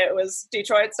pizza. It was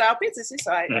Detroit style pizza.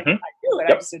 So I knew it.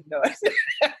 I just didn't know it.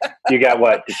 You got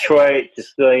what? Detroit,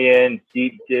 Sicilian,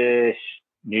 deep dish,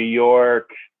 New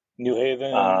York, New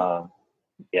Haven.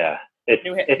 It's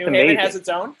New amazing. Haven has its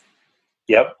own.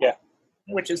 Yep. Yeah.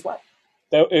 Which is what?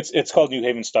 It's called New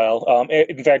Haven style.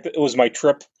 In fact, it was my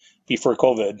trip before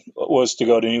COVID was to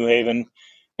go to New Haven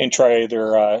and try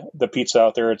their the pizza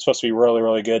out there. It's supposed to be really,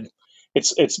 really good.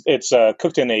 It's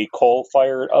cooked in a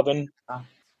coal-fired oven,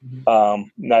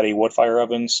 not a wood-fire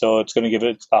oven, so it's going to give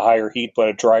it a higher heat, but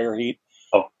a drier heat.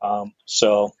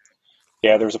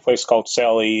 There's a place called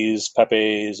Sally's,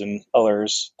 Pepe's, and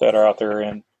others that are out there.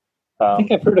 And I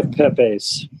think I've heard of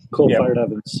Pepe's coal-fired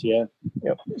ovens. Yeah.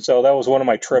 Yep. So that was one of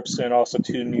my trips, and also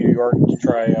to New York to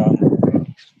try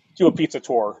do a pizza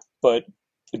tour, but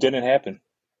it didn't happen.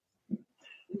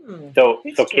 So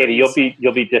Katie,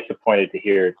 you'll be disappointed to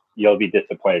hear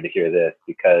this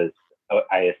because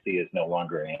ISC is no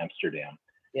longer in Amsterdam.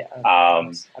 Yeah.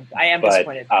 I am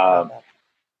disappointed. I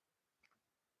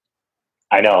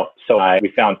know. So we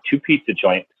found two pizza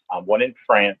joints, one in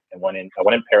France and one in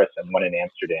Paris and one in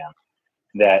Amsterdam,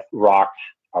 that rocked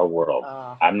our world.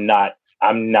 I'm not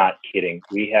kidding.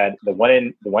 We had the one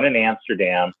in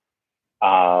Amsterdam.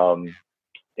 I'm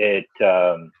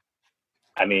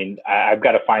going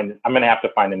to have to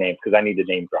find the name because I need to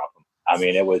name drop them. I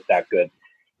mean, it was that good.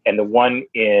 And the one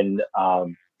in,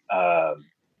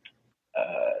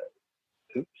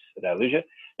 oops, did I lose you?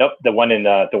 Nope. The one in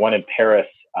Paris,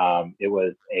 it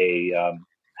was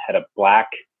had a black,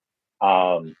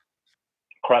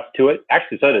 crust to it.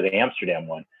 Actually, so did the Amsterdam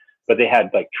one, but they had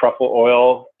like truffle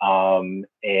oil.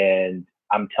 And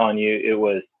I'm telling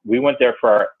you, we went there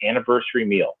for our anniversary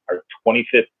meal, our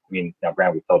 25th. I mean, now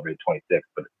granted we celebrated 26th,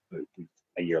 but it was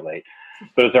a year late.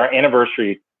 But it was our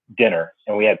anniversary dinner,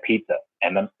 and we had pizza.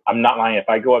 And I'm not lying. If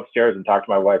I go upstairs and talk to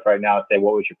my wife right now and say,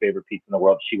 "What was your favorite pizza in the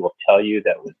world?" she will tell you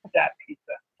that was that pizza.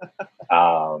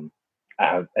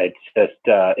 It's just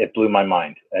it blew my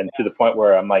mind, and to the point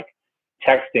where I'm like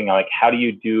texting, like, "How do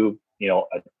you do?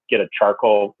 Get a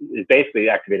charcoal? It's basically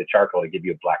activated charcoal to give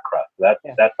you a black crust." So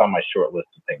that's on my short list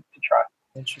of things to try.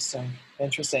 Interesting.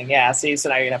 Yeah. See, so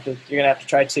now you're gonna have to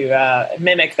try to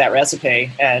mimic that recipe.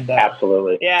 And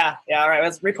absolutely. Yeah. All right.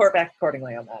 Let's report back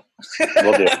accordingly on that.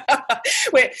 We'll do.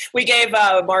 we gave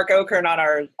Mark Okern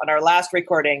on our last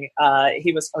recording.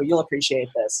 He was. Oh, you'll appreciate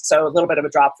this. So a little bit of a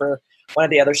drop for one of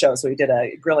the other shows. So we did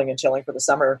a grilling and chilling for the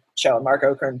summer show, and Mark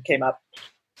Okern came up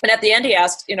And at the end, he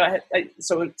asked,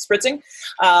 so spritzing,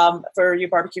 for you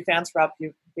barbecue fans, Rob,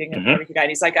 you being a barbecue guy, and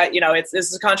he's like, this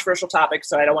is a controversial topic,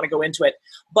 so I don't want to go into it.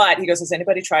 But he goes, has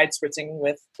anybody tried spritzing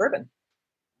with bourbon?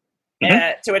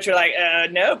 To which we're like,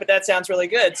 no, but that sounds really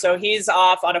good. So he's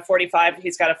off on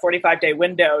he's got a 45-day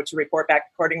window to report back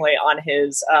accordingly on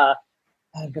his, I'm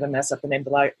going to mess up the name,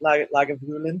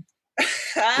 Lagavulin.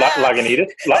 Lagunitas?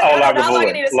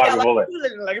 Lagavulin.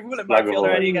 Lagavulin. Mark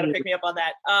Fielder, you got to pick me up on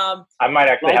that. I might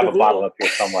actually have a bottle up here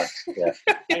somewhere. Yeah.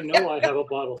 I know I have a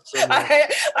bottle somewhere.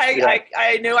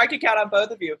 I knew I could count on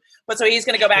both of you. But so he's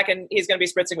going to go back and he's going to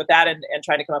be spritzing with that and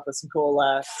trying to come up with some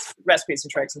cool recipes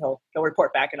and tricks, and he'll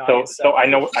report back in August. So I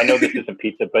know this isn't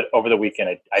pizza, but over the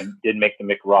weekend I did make the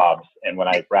McRobs, and when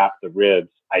I wrapped the ribs,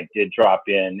 I did drop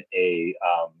in a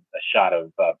shot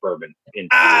of bourbon into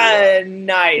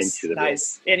nice.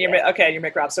 In your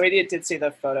McRob. So we did see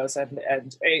the photos and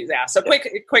yeah. So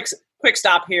quick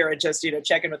stop here and just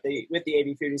check in with the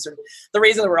AV Foodies. And the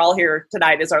reason that we're all here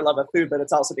tonight is our love of food, but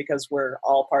it's also because we're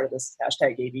all part of this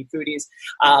hashtag AV Foodies,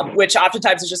 which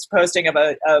oftentimes is just a posting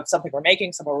of something we're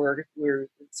making, somewhere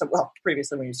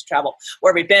previously we used to travel,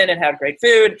 where we've been and have great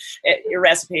food, your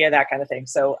recipe and that kind of thing.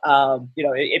 So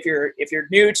if you're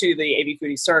new to the AV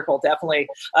Foodies circle, definitely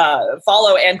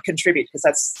follow and contribute, because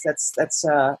that's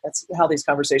how these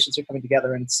conversations are coming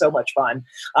together, and it's so much fun.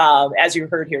 As you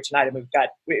heard here tonight, and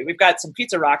we've got some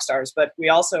pizza rock stars, but we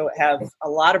also have a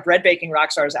lot of bread baking rock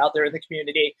stars out there in the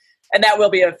community, and that will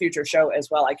be a future show as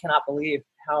well. I cannot believe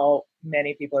how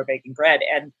many people are baking bread,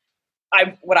 and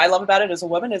what I love about it as a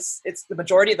woman is it's the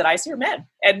majority that I see are men,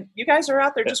 and you guys are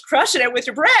out there just crushing it with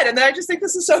your bread, and I just think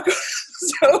this is so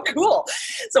cool.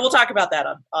 So we'll talk about that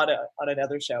on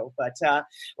another show. But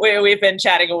we've been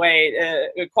chatting away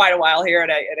quite a while here,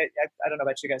 and I don't know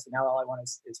about you guys, but now all I want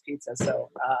is pizza. So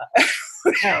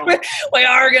we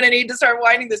are going to need to start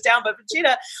winding this down. But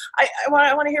Gina, I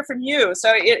want to hear from you.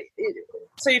 So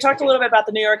so you talked a little bit about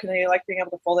the New York, and you like being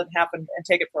able to fold it in half and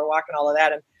take it for a walk and all of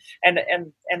that, and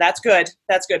that's good.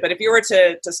 That's good. But if you were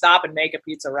to stop and make a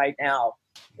pizza right now,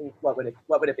 what would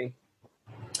it be?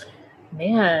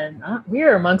 Man, we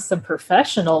are amongst some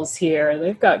professionals here.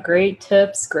 They've got great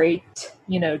tips, great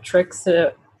tricks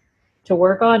to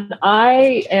work on.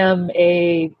 I am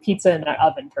a pizza in an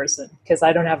oven person because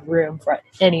I don't have room for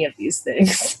any of these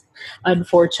things,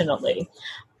 unfortunately.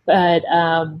 But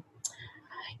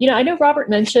I know Robert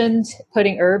mentioned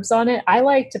putting herbs on it. I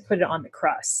like to put it on the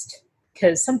crust,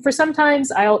 because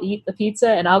sometimes I'll eat the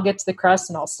pizza and I'll get to the crust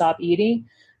and I'll stop eating.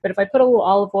 But if I put a little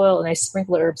olive oil and I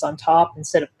sprinkle herbs on top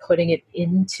instead of putting it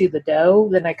into the dough,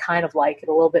 then I kind of like it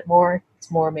a little bit more.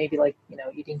 It's more maybe like,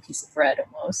 eating a piece of bread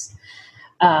almost.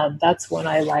 That's one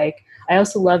I like. I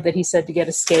also love that he said to get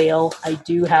a scale. I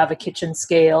do have a kitchen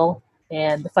scale.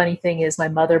 And the funny thing is my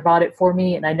mother bought it for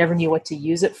me and I never knew what to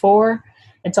use it for.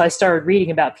 And so I started reading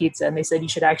about pizza, and they said you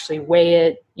should actually weigh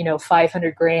it,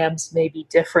 500 grams, maybe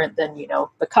different than,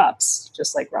 the cups,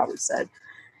 just like Robert said.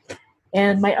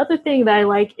 And my other thing that I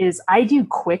like is I do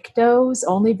quick doughs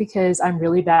only because I'm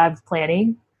really bad with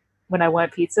planning when I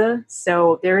want pizza.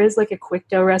 So there is like a quick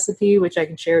dough recipe, which I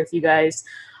can share with you guys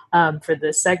for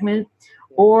this segment.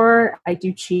 Or I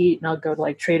do cheat and I'll go to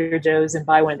like Trader Joe's and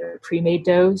buy one of their pre-made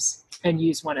doughs and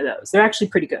use one of those. They're actually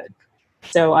pretty good.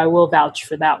 So I will vouch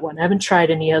for that one. I haven't tried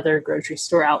any other grocery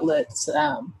store outlets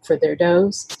for their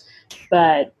doughs,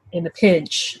 but in a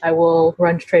pinch, I will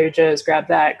run to Trader Joe's, grab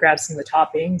some of the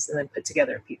toppings, and then put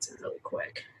together a pizza really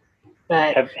quick.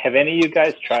 But have any of you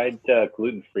guys tried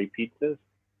gluten-free pizzas?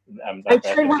 I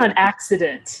tried one on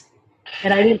accident,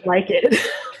 and I didn't like it.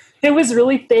 It was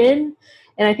really thin,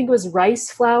 and I think it was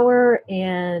rice flour,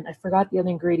 and I forgot the other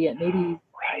ingredient. Maybe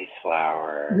rice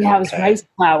flour. Yeah, it was rice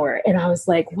flour. And I was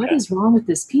like, what is wrong with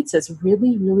this pizza? It's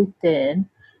really, really thin.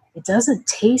 It doesn't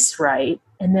taste right.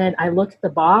 And then I looked at the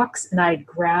box and I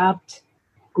grabbed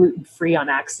gluten-free on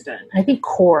accident. I think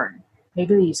corn.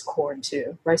 Maybe they use corn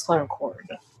too. Rice flour and corn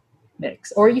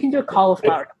mix. Or you can do a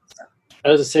cauliflower. I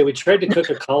was going to say, we tried to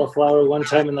cook a cauliflower one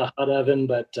time in the hot oven,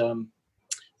 but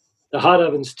the hot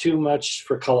oven's too much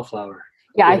for cauliflower.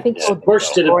 Yeah, I think so.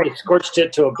 It scorched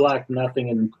it to a black nothing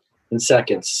in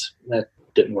seconds. That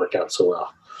didn't work out so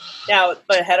well. Now,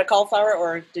 but head of cauliflower,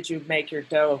 or did you make your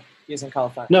dough using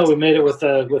cauliflower? No, we made it with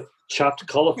chopped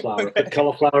cauliflower. Put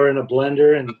cauliflower in a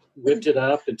blender and whipped it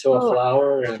up into a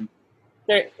flour, and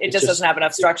it just doesn't have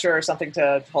enough structure or something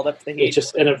to hold up the heat.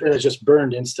 It just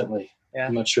burned instantly. Yeah.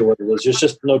 I'm not sure what it was. There's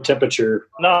just no temperature.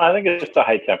 No, I think it's just a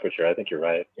high temperature. I think you're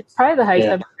right. It's probably the high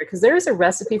temperature, because there is a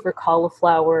recipe for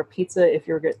cauliflower pizza if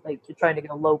you're trying to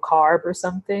get a low carb or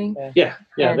something. Yeah.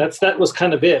 That was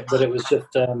kind of it, but it was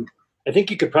just. I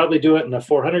think you could probably do it in a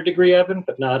 400 degree oven,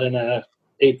 but not in a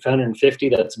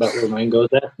 $850. That's about where mine goes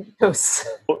at.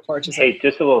 Hey,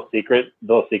 just a little secret,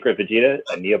 Vegeta,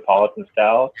 a Neapolitan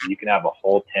style, you can have a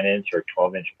whole 10-inch or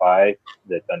 12-inch pie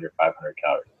that's under 500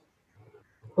 calories.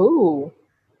 Ooh.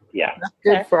 Yeah. That's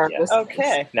good for our listeners.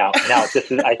 Okay. Now,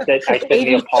 this is I said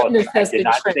Neapolitan. I did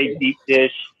not say deep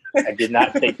dish. I did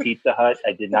not say Pizza Hut.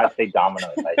 I did not say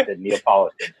Domino's. I said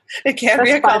Neapolitan. It can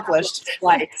be accomplished.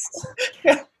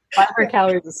 500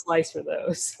 calories a slice for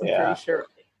those. I'm pretty sure.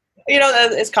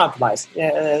 It's compromise.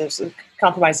 Yeah,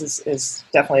 compromise is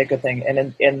definitely a good thing.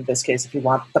 And in this case, if you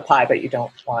want the pie but you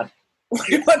don't want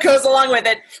what goes along with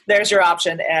it, there's your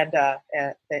option. And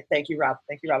thank you, Rob.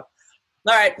 Thank you, Rob.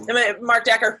 All right, Mark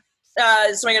Decker,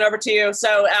 swinging over to you.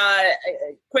 So,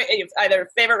 quick, either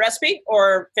favorite recipe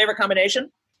or favorite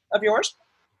combination of yours?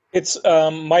 It's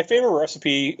my favorite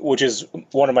recipe, which is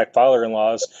one of my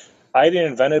father-in-law's. I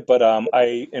didn't invent it, but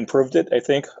I improved it, I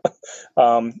think.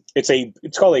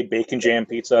 It's called a bacon jam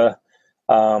pizza.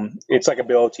 It's like a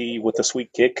BLT with a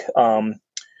sweet kick. I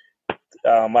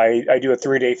do a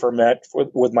 3-day ferment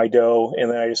with my dough, and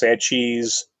then I just add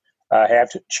cheese, half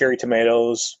cherry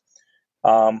tomatoes,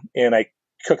 and I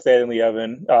cook that in the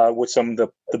oven with some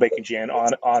of the bacon jam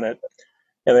on it.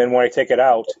 And then when I take it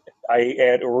out, I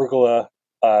add arugula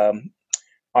on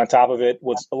top of it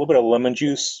with a little bit of lemon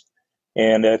juice.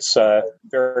 And it's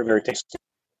very, very tasty.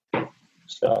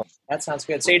 So that sounds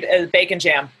good. So bacon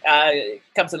jam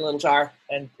comes in a little jar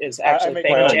and is actually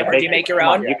bacon jam, or do you make your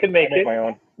own? You can make it. My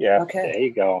own. Yeah. Okay. There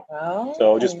you go. Oh.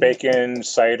 So just bacon,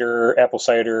 cider, apple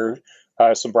cider,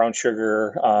 some brown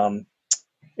sugar, and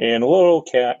a little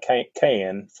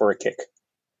cayenne for a kick.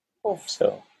 Oh.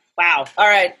 So. Wow. All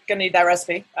right. Gonna need that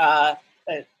recipe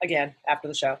again after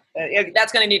the show.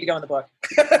 That's gonna need to go in the book.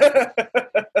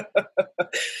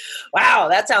 Wow,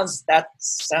 that sounds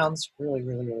really,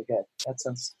 really, really good. That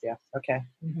sounds okay.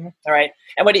 Mm-hmm. All right.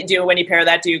 And what do you do when you pair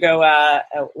that? Do you go?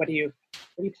 What do you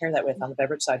pair that with on the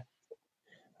beverage side?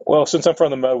 Well, since I'm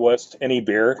from the Midwest, any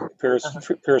beer pairs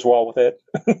well with it.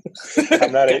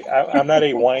 I'm not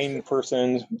a wine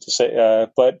person to say,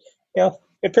 but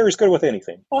it pairs good with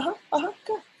anything.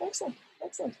 Good. Excellent.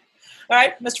 All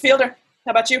right, Mr. Fielder,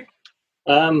 how about you?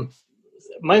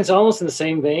 Mine's almost in the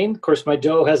same vein. Of course, my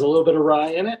dough has a little bit of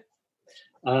rye in it.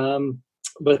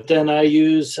 But then I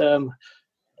use,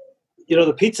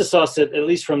 the pizza sauce that, at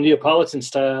least from Neapolitan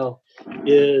style,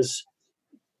 is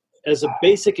as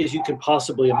basic as you can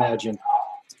possibly imagine.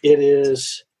 It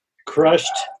is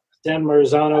crushed San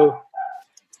Marzano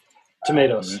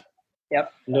tomatoes.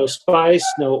 Yep. No spice,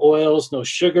 no oils, no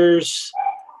sugars.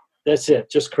 That's it,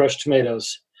 just crushed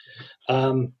tomatoes.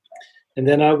 And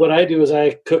then what I do is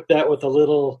I cook that with a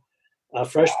little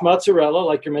fresh mozzarella,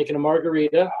 like you're making a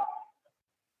margarita.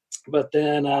 But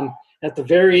then at the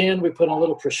very end, we put a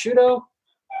little prosciutto,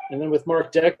 and then with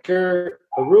Mark Decker,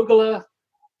 arugula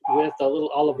with a little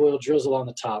olive oil drizzle on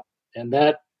the top. And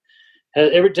that,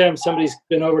 every time somebody's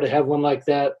been over to have one like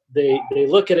that, they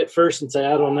look at it first and say,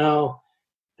 I don't know.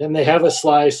 Then they have a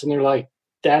slice, and they're like,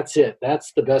 that's it.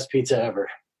 That's the best pizza ever.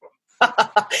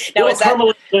 Now, is that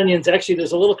caramelized onions? Actually,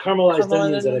 there's a little caramelized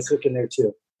onions that I cook in there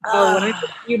too. Oh, when I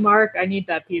cook you, Mark, I need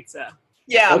that pizza.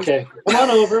 Yeah. Okay, come on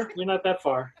over. You're not that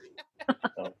far.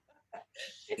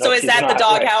 So is that the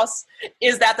Doghouse?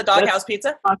 Is that the Doghouse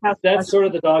pizza? That's sort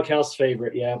of the Doghouse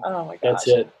favorite. Yeah. Oh my gosh. That's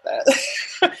it.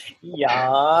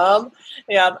 Yum.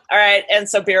 All right. And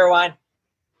so beer or wine?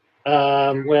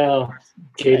 Well,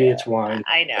 Katie, it's wine.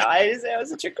 I know. That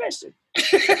was a trick question.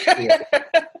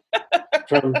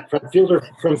 From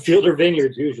Fielder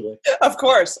Vineyards usually. Of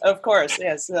course.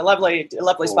 Yes, a lovely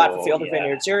spot for Fielder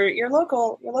Vineyards. Your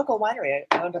local winery,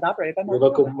 owned and operated by Mark.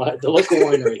 The local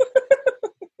winery.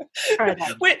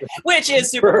 Which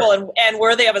is super cool and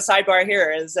worthy of a sidebar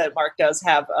here is that Mark does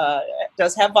have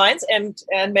vines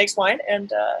and makes wine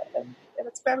and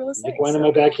it's a fabulous thing. Wine in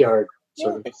my backyard.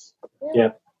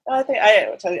 Yeah.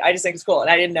 I just think it's cool,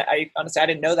 and I honestly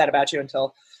didn't know that about you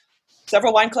until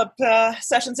several wine club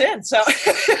sessions in. So,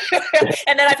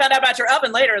 and then I found out about your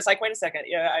oven later. It's like, wait a second,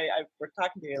 we're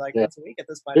talking to you like once a week at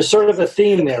this point. There's sort of a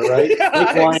theme there, right?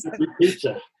 Make wine and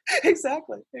pizza.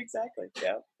 Exactly.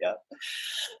 Yeah.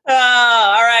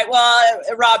 All right. Well,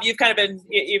 Rob, you've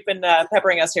been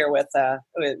peppering us here with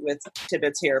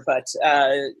tidbits here, but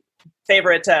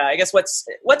favorite. I guess what's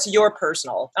your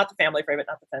personal, not the family favorite,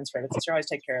 not the friend's favorite. Since you always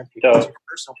take care of people, what's your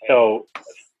personal favorite? So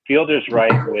Fielder's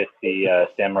right with the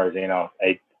San Marzano.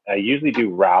 I usually do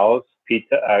Rao's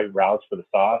pizza, Rao's for the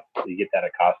sauce. So you get that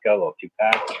at Costco, a little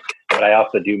 2-pack. But I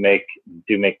also do make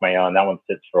my own. That one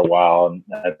sits for a while, and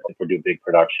I think we'll do a big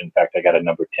production. In fact, I got a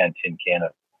number 10 tin can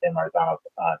of San Marzano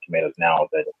tomatoes now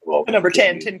that will number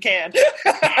 10 tin can.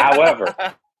 However,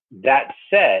 That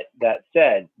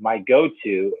said, my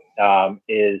go-to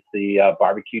is the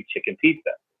barbecue chicken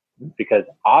pizza, because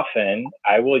often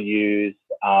I will use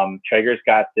Traeger's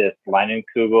got this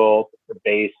Leinenkugel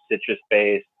based, citrus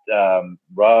based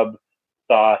rub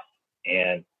sauce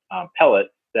and pellets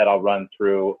that I'll run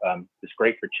through. It's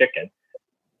great for chicken.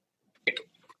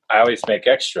 I always make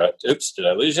extra. Oops, did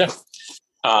I lose you?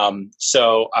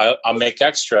 So I'll make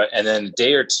extra, and then a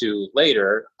day or two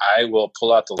later, I will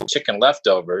pull out the chicken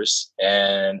leftovers,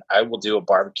 and I will do a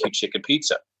barbecue chicken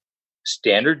pizza.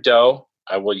 Standard dough.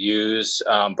 I will use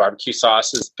barbecue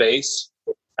sauce as base.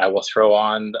 I will throw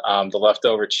on the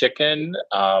leftover chicken.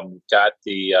 Got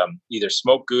the either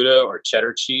smoked Gouda or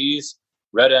cheddar cheese,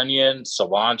 red onion,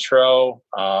 cilantro.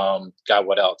 Got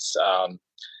what else?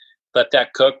 Let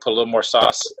that cook. Put a little more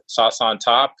sauce on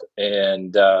top,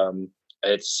 and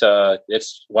it's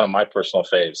one of my personal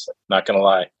faves. Not gonna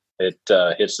lie, it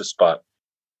hits the spot.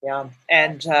 Yeah,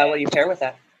 and what do you pair with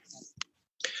that?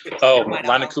 Oh,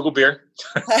 Leinenkugel beer.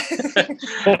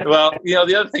 Well, the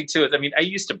other thing too is, I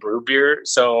used to brew beer,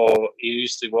 so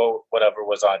usually, whatever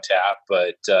was on tap.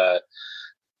 But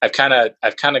I've kind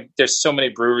of. There's so many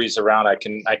breweries around. I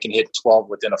can hit 12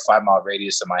 within a 5-mile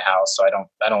radius of my house. So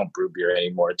I don't brew beer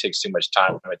anymore. It takes too much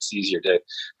time. It's easier to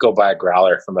go buy a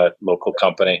growler from a local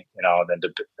company, than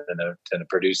to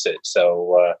produce it.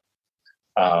 So.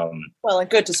 Well, and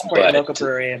good to support your local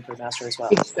brewery and brewmaster as well.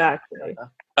 Exactly.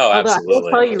 Oh, absolutely. I will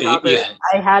tell you, Robert,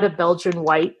 I had a Belgian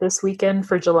white this weekend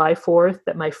for July 4th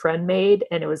that my friend made,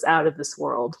 and it was out of this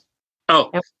world. Oh.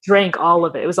 And we drank all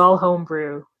of it. It was all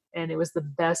homebrew, and it was the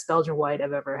best Belgian white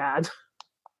I've ever had.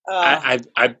 I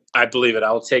believe it.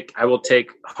 I will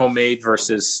take homemade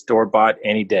versus store-bought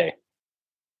any day.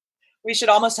 We should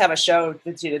almost have a show,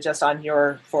 Vegeta, just on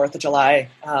your 4th of July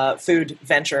food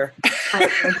venture.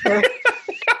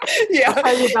 Yeah. I'll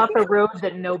tell you about the road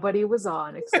that nobody was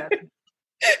on except.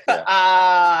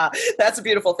 That's a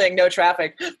beautiful thing. No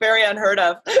traffic. Very unheard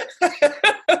of.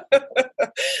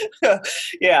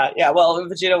 Yeah. Well,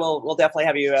 Vegeta, we'll definitely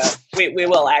have you. We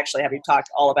will actually have you talk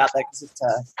all about that,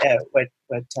 because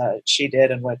what she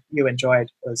did and what you enjoyed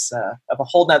was of a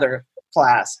whole nother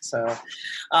class. So,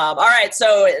 all right.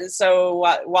 So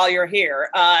while you're here,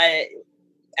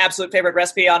 absolute favorite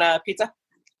recipe on a pizza?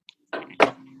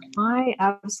 I'm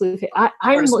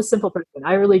a simple person.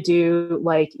 I really do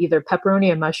like either pepperoni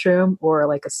and mushroom or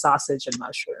like a sausage and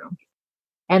mushroom.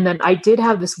 And then I did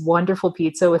have this wonderful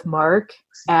pizza with Mark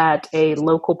at a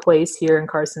local place here in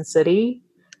Carson City.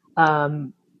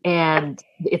 And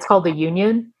it's called the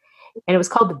Union. And it was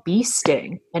called the Bee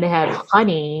Sting. And it had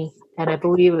honey, and I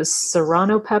believe it was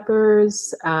serrano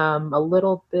peppers, a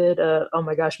little bit of, oh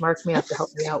my gosh, Mark may have to help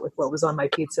me out with what was on my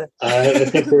pizza. I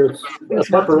think there's a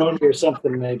pepperoni or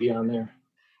something maybe on there.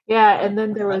 Yeah, and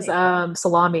then there was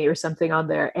salami or something on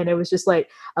there, and it was just like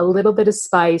a little bit of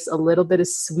spice, a little bit of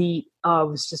sweet. Oh,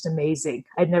 it was just amazing.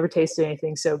 I'd never tasted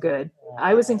anything so good.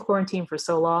 I was in quarantine for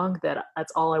so long that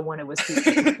that's all I wanted was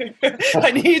pizza.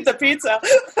 I need the pizza.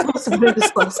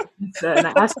 And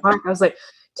I asked Mark, I was like,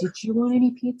 did you want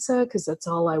any pizza? Because that's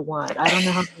all I want. I don't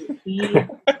know how to eat,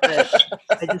 but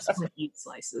I just want to eat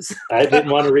slices. I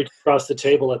didn't want to reach across the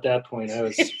table at that point. I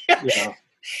was,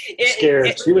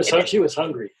 scared. She was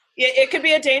hungry. It could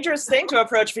be a dangerous thing to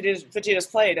approach Vegeta's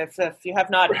plate. If you have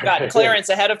not gotten clearance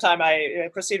ahead of time, I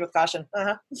proceed with caution.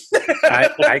 Uh-huh.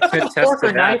 I could attest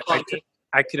to that.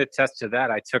 I could attest to that.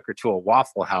 I took her to a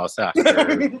Waffle House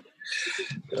after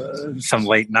some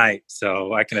late night,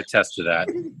 so I can attest to that.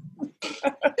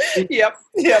 Yep.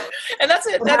 And that's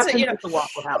it. That's it. The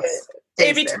Waffle House.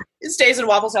 It stays in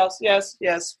Waffle's house. Yes.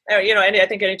 And I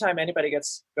think anytime anybody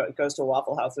goes to a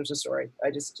Waffle House, there's a story.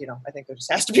 I think there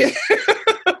just has to be.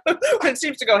 It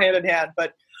seems to go hand in hand.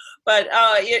 But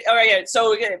all right.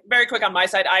 So very quick on my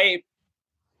side, I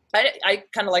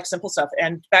kind of like simple stuff.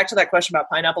 And back to that question about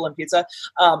pineapple and pizza.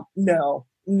 No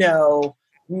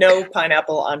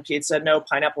pineapple on pizza, no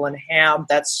pineapple and ham.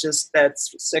 That's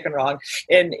sick and wrong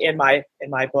in my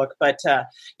book. But kind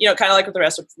of like with the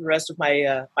rest of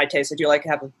my taste, I do like to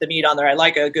have the meat on there. I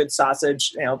like a good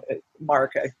sausage.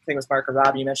 Mark, I think it was Mark or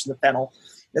Rob, you mentioned the fennel.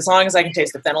 As long as I can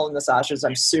taste the fennel in the sausages,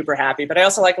 I'm super happy. But I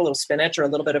also like a little spinach or a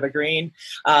little bit of a green,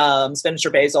 spinach or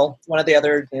basil, one or the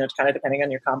other, kind of depending on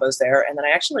your combos there. And then I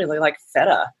actually really like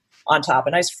feta on top,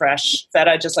 a nice fresh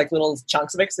feta, just like little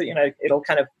chunks of it. So,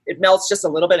 it melts just a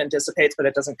little bit and dissipates, but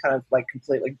it doesn't kind of like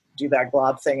completely do that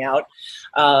glob thing out.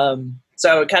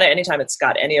 So kind of anytime it's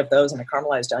got any of those and a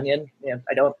caramelized onion,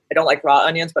 I don't like raw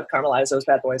onions, but caramelize those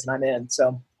bad boys and I'm in.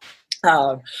 So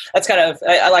that's kind of,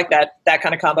 I like that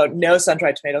kind of combo. No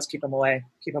sun-dried tomatoes, keep them away.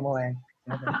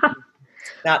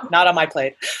 Not on my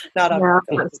plate. Not on my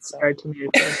plate. That's hard to me.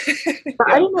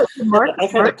 I don't know. Mark,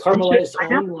 I've had a caramelized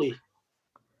only.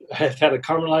 I've had a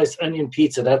caramelized onion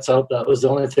pizza. That was the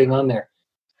only thing on there,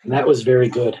 and that was very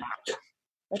good.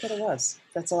 I bet it was.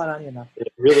 That's a lot of onion, though.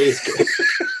 It really is good.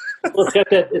 Well, it's got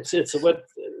that. It's what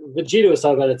Vegeta was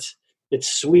talking about. It's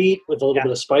sweet with a little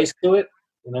bit of spice to it.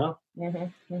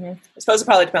 Mm-hmm, mm-hmm. I suppose it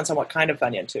probably depends on what kind of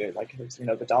onion too. Like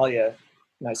the Dahlia,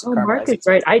 nice. Oh, Mark is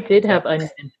right. I did have onion.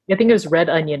 I think it was red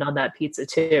onion on that pizza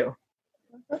too.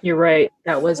 You're right.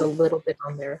 That was a little bit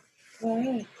on there.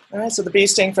 All right. So the bee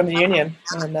sting from the Union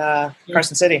in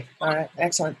Carson City. All right.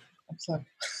 Excellent. All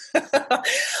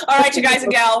right, you guys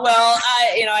and gal. Well,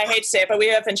 I hate to say it, but we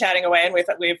have been chatting away, and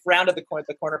we've rounded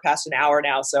the corner past an hour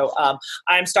now. So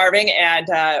I'm starving, and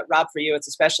Rob, for you, it's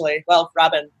especially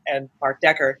Robin and Mark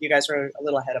Decker. You guys are a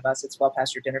little ahead of us. It's well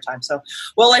past your dinner time, so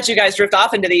we'll let you guys drift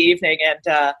off into the evening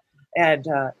and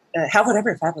have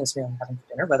whatever fabulous meal you're having for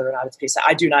dinner, whether or not it's pizza.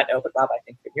 I do not know, but Rob, I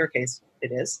think in your case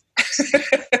it is.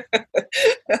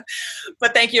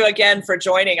 But thank you again for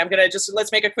joining. I'm going to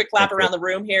let's make a quick lap around the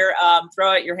room here.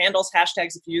 Throw out your handles,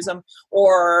 hashtags if you use them,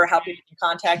 or how people can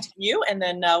contact you, and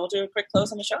then we'll do a quick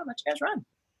close on the show and let you guys run.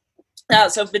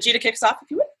 So Vegeta kicks off,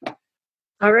 if you would.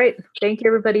 All right. Thank you,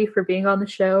 everybody, for being on the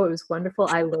show. It was wonderful.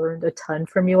 I learned a ton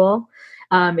from you all.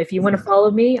 If you want to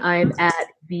follow me, I'm at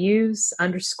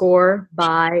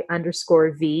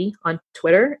views_by_V on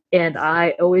Twitter, and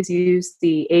I always use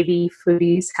the AV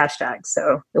Foodies hashtag,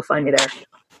 so you'll find me there.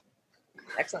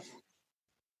 Excellent.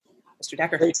 Mr.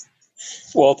 Decker.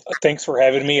 Well, thanks for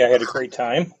having me. I had a great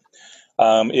time.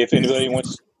 If anybody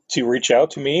wants to reach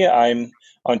out to me, I'm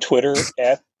on Twitter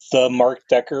at the Mark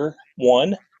Decker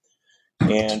 1.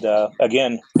 And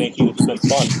again, thank you. It's been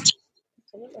fun.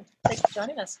 Absolutely. Thanks for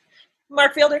joining us.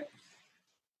 Mark Fielder.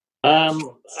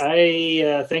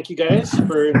 I thank you guys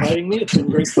for inviting me. It's been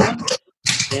great fun.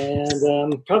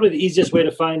 And probably the easiest way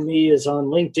to find me is on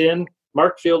LinkedIn,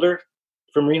 Mark Fielder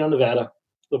from Reno, Nevada.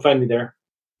 You'll find me there.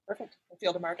 Perfect.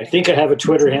 Fielder Marketing. I think I have a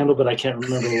Twitter handle, but I can't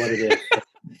remember what it is.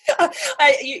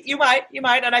 You might,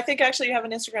 and I think actually you have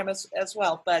an Instagram as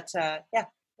well. But yeah,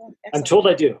 I'm told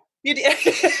I do. You do.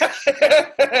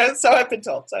 So I've been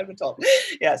told.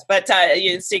 Yes, but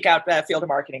you seek out Fielder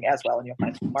Marketing as well, and you'll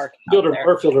find Mark Fielder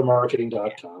or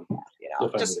fieldermarketing.com. Yeah,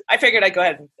 I figured I'd go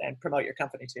ahead and promote your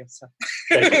company too. So.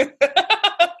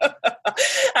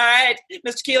 All right,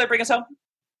 Mr. Keeler, bring us home.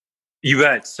 You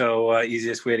bet. So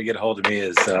easiest way to get a hold of me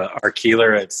is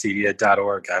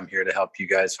rkeeler@cedia.org. I'm here to help you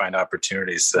guys find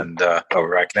opportunities, and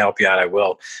where I can help you out, I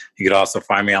will. You could also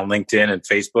find me on LinkedIn and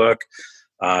Facebook,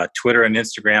 Twitter and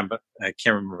Instagram, but I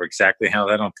can't remember exactly how.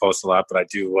 I don't post a lot, but I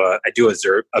do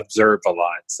observe a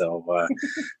lot. So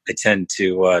I tend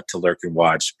to lurk and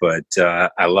watch. But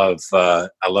I love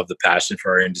the passion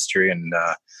for our industry and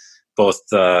both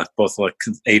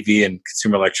AV and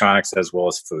consumer electronics as well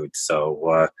as food.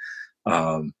 So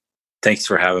thanks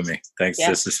for having me. Thanks. Yeah.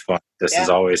 This is fun. This is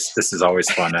always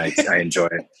fun. I enjoy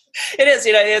it. It is,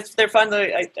 they're fun.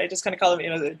 I just kind of call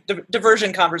them, the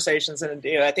diversion conversations. And,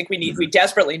 I think we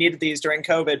desperately needed these during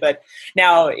COVID, but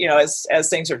now, as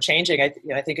things are changing, I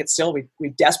think it's still, we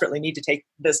desperately need to take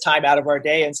this time out of our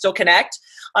day and still connect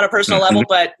on a personal level,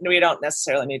 but we don't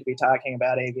necessarily need to be talking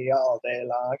about AV all day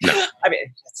long. No. I mean,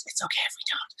 it's okay if we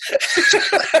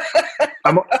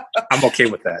don't. I'm okay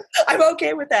with that. I'm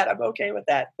okay with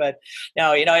that. But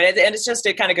no, and it's just,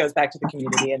 it kind of goes back to the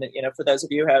community. And, for those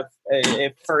of you who have,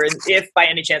 if by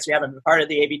any chance you haven't been part of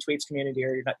the AV Tweets community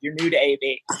or you're new to AV,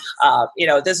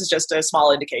 this is just a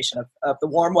small indication of the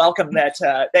warm welcome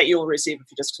that you will receive if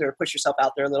you just sort of push yourself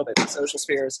out there a little bit in social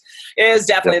spheres. It is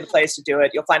definitely the place to do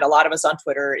it. You'll find a lot of us on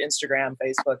Twitter, Instagram,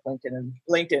 Facebook,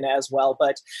 LinkedIn as well.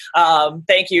 But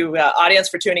thank you, audience,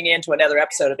 for tuning in to another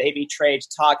episode of AV Trade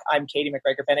Talk. I'm Katie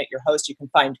McGregor Bennett, your host. You can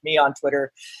find me on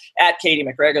Twitter at Katie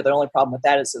McGregor. The only problem with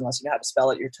that is unless you know how to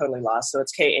spell it, you're totally lost. So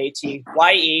it's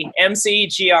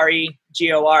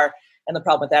KATYEMCGREGOR. And the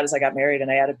problem with that is I got married and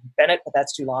I added Bennett, but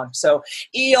that's too long. So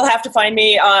you'll have to find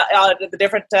me on the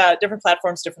different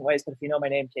platforms, different ways. But if you know my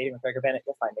name, Katie McGregor Bennett,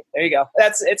 you'll find me. There you go.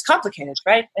 It's complicated,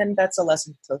 right? And that's a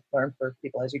lesson to learn for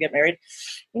people as you get married.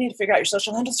 You need to figure out your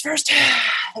social handles first.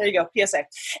 There you go. PSA.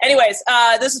 Anyways,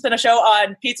 this has been a show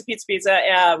on pizza.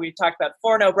 We talked about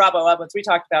Forno, Bravo ovens. We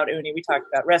talked about Uni. We talked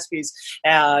about recipes,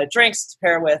 drinks to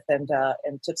pair with, and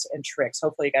tips and tricks.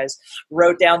 Hopefully you guys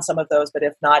wrote down some of those. But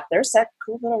if not, there's that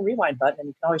cool little rewind button, and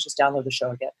you can always just download the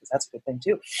show again because that's a good thing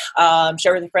too.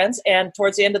 Share with your friends, and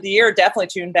towards the end of the year, definitely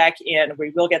tune back in. We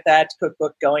will get that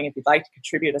cookbook going. If you'd like to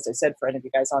contribute, as I said, for any of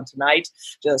you guys on tonight,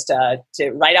 just to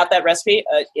write out that recipe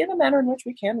in a manner in which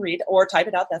we can read, or type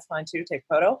it out. That's fine too. Take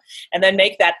a photo. photo, and then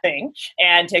make that thing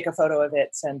and take a photo of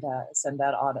it, send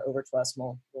that on over to us,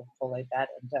 and we'll collate that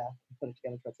and put it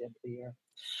together towards the end of the year.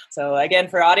 So again,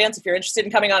 for audience, if you're interested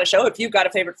in coming on a show, if you've got a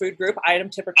favorite food group, item,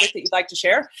 tip, or trick that you'd like to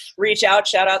share, reach out,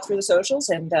 shout out through the socials,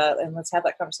 and let's have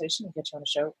that conversation and get you on a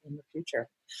show in the future.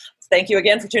 Thank you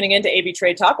again for tuning in to AV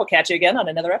Trade Talk. We'll catch you again on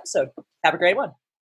another episode. Have a great one.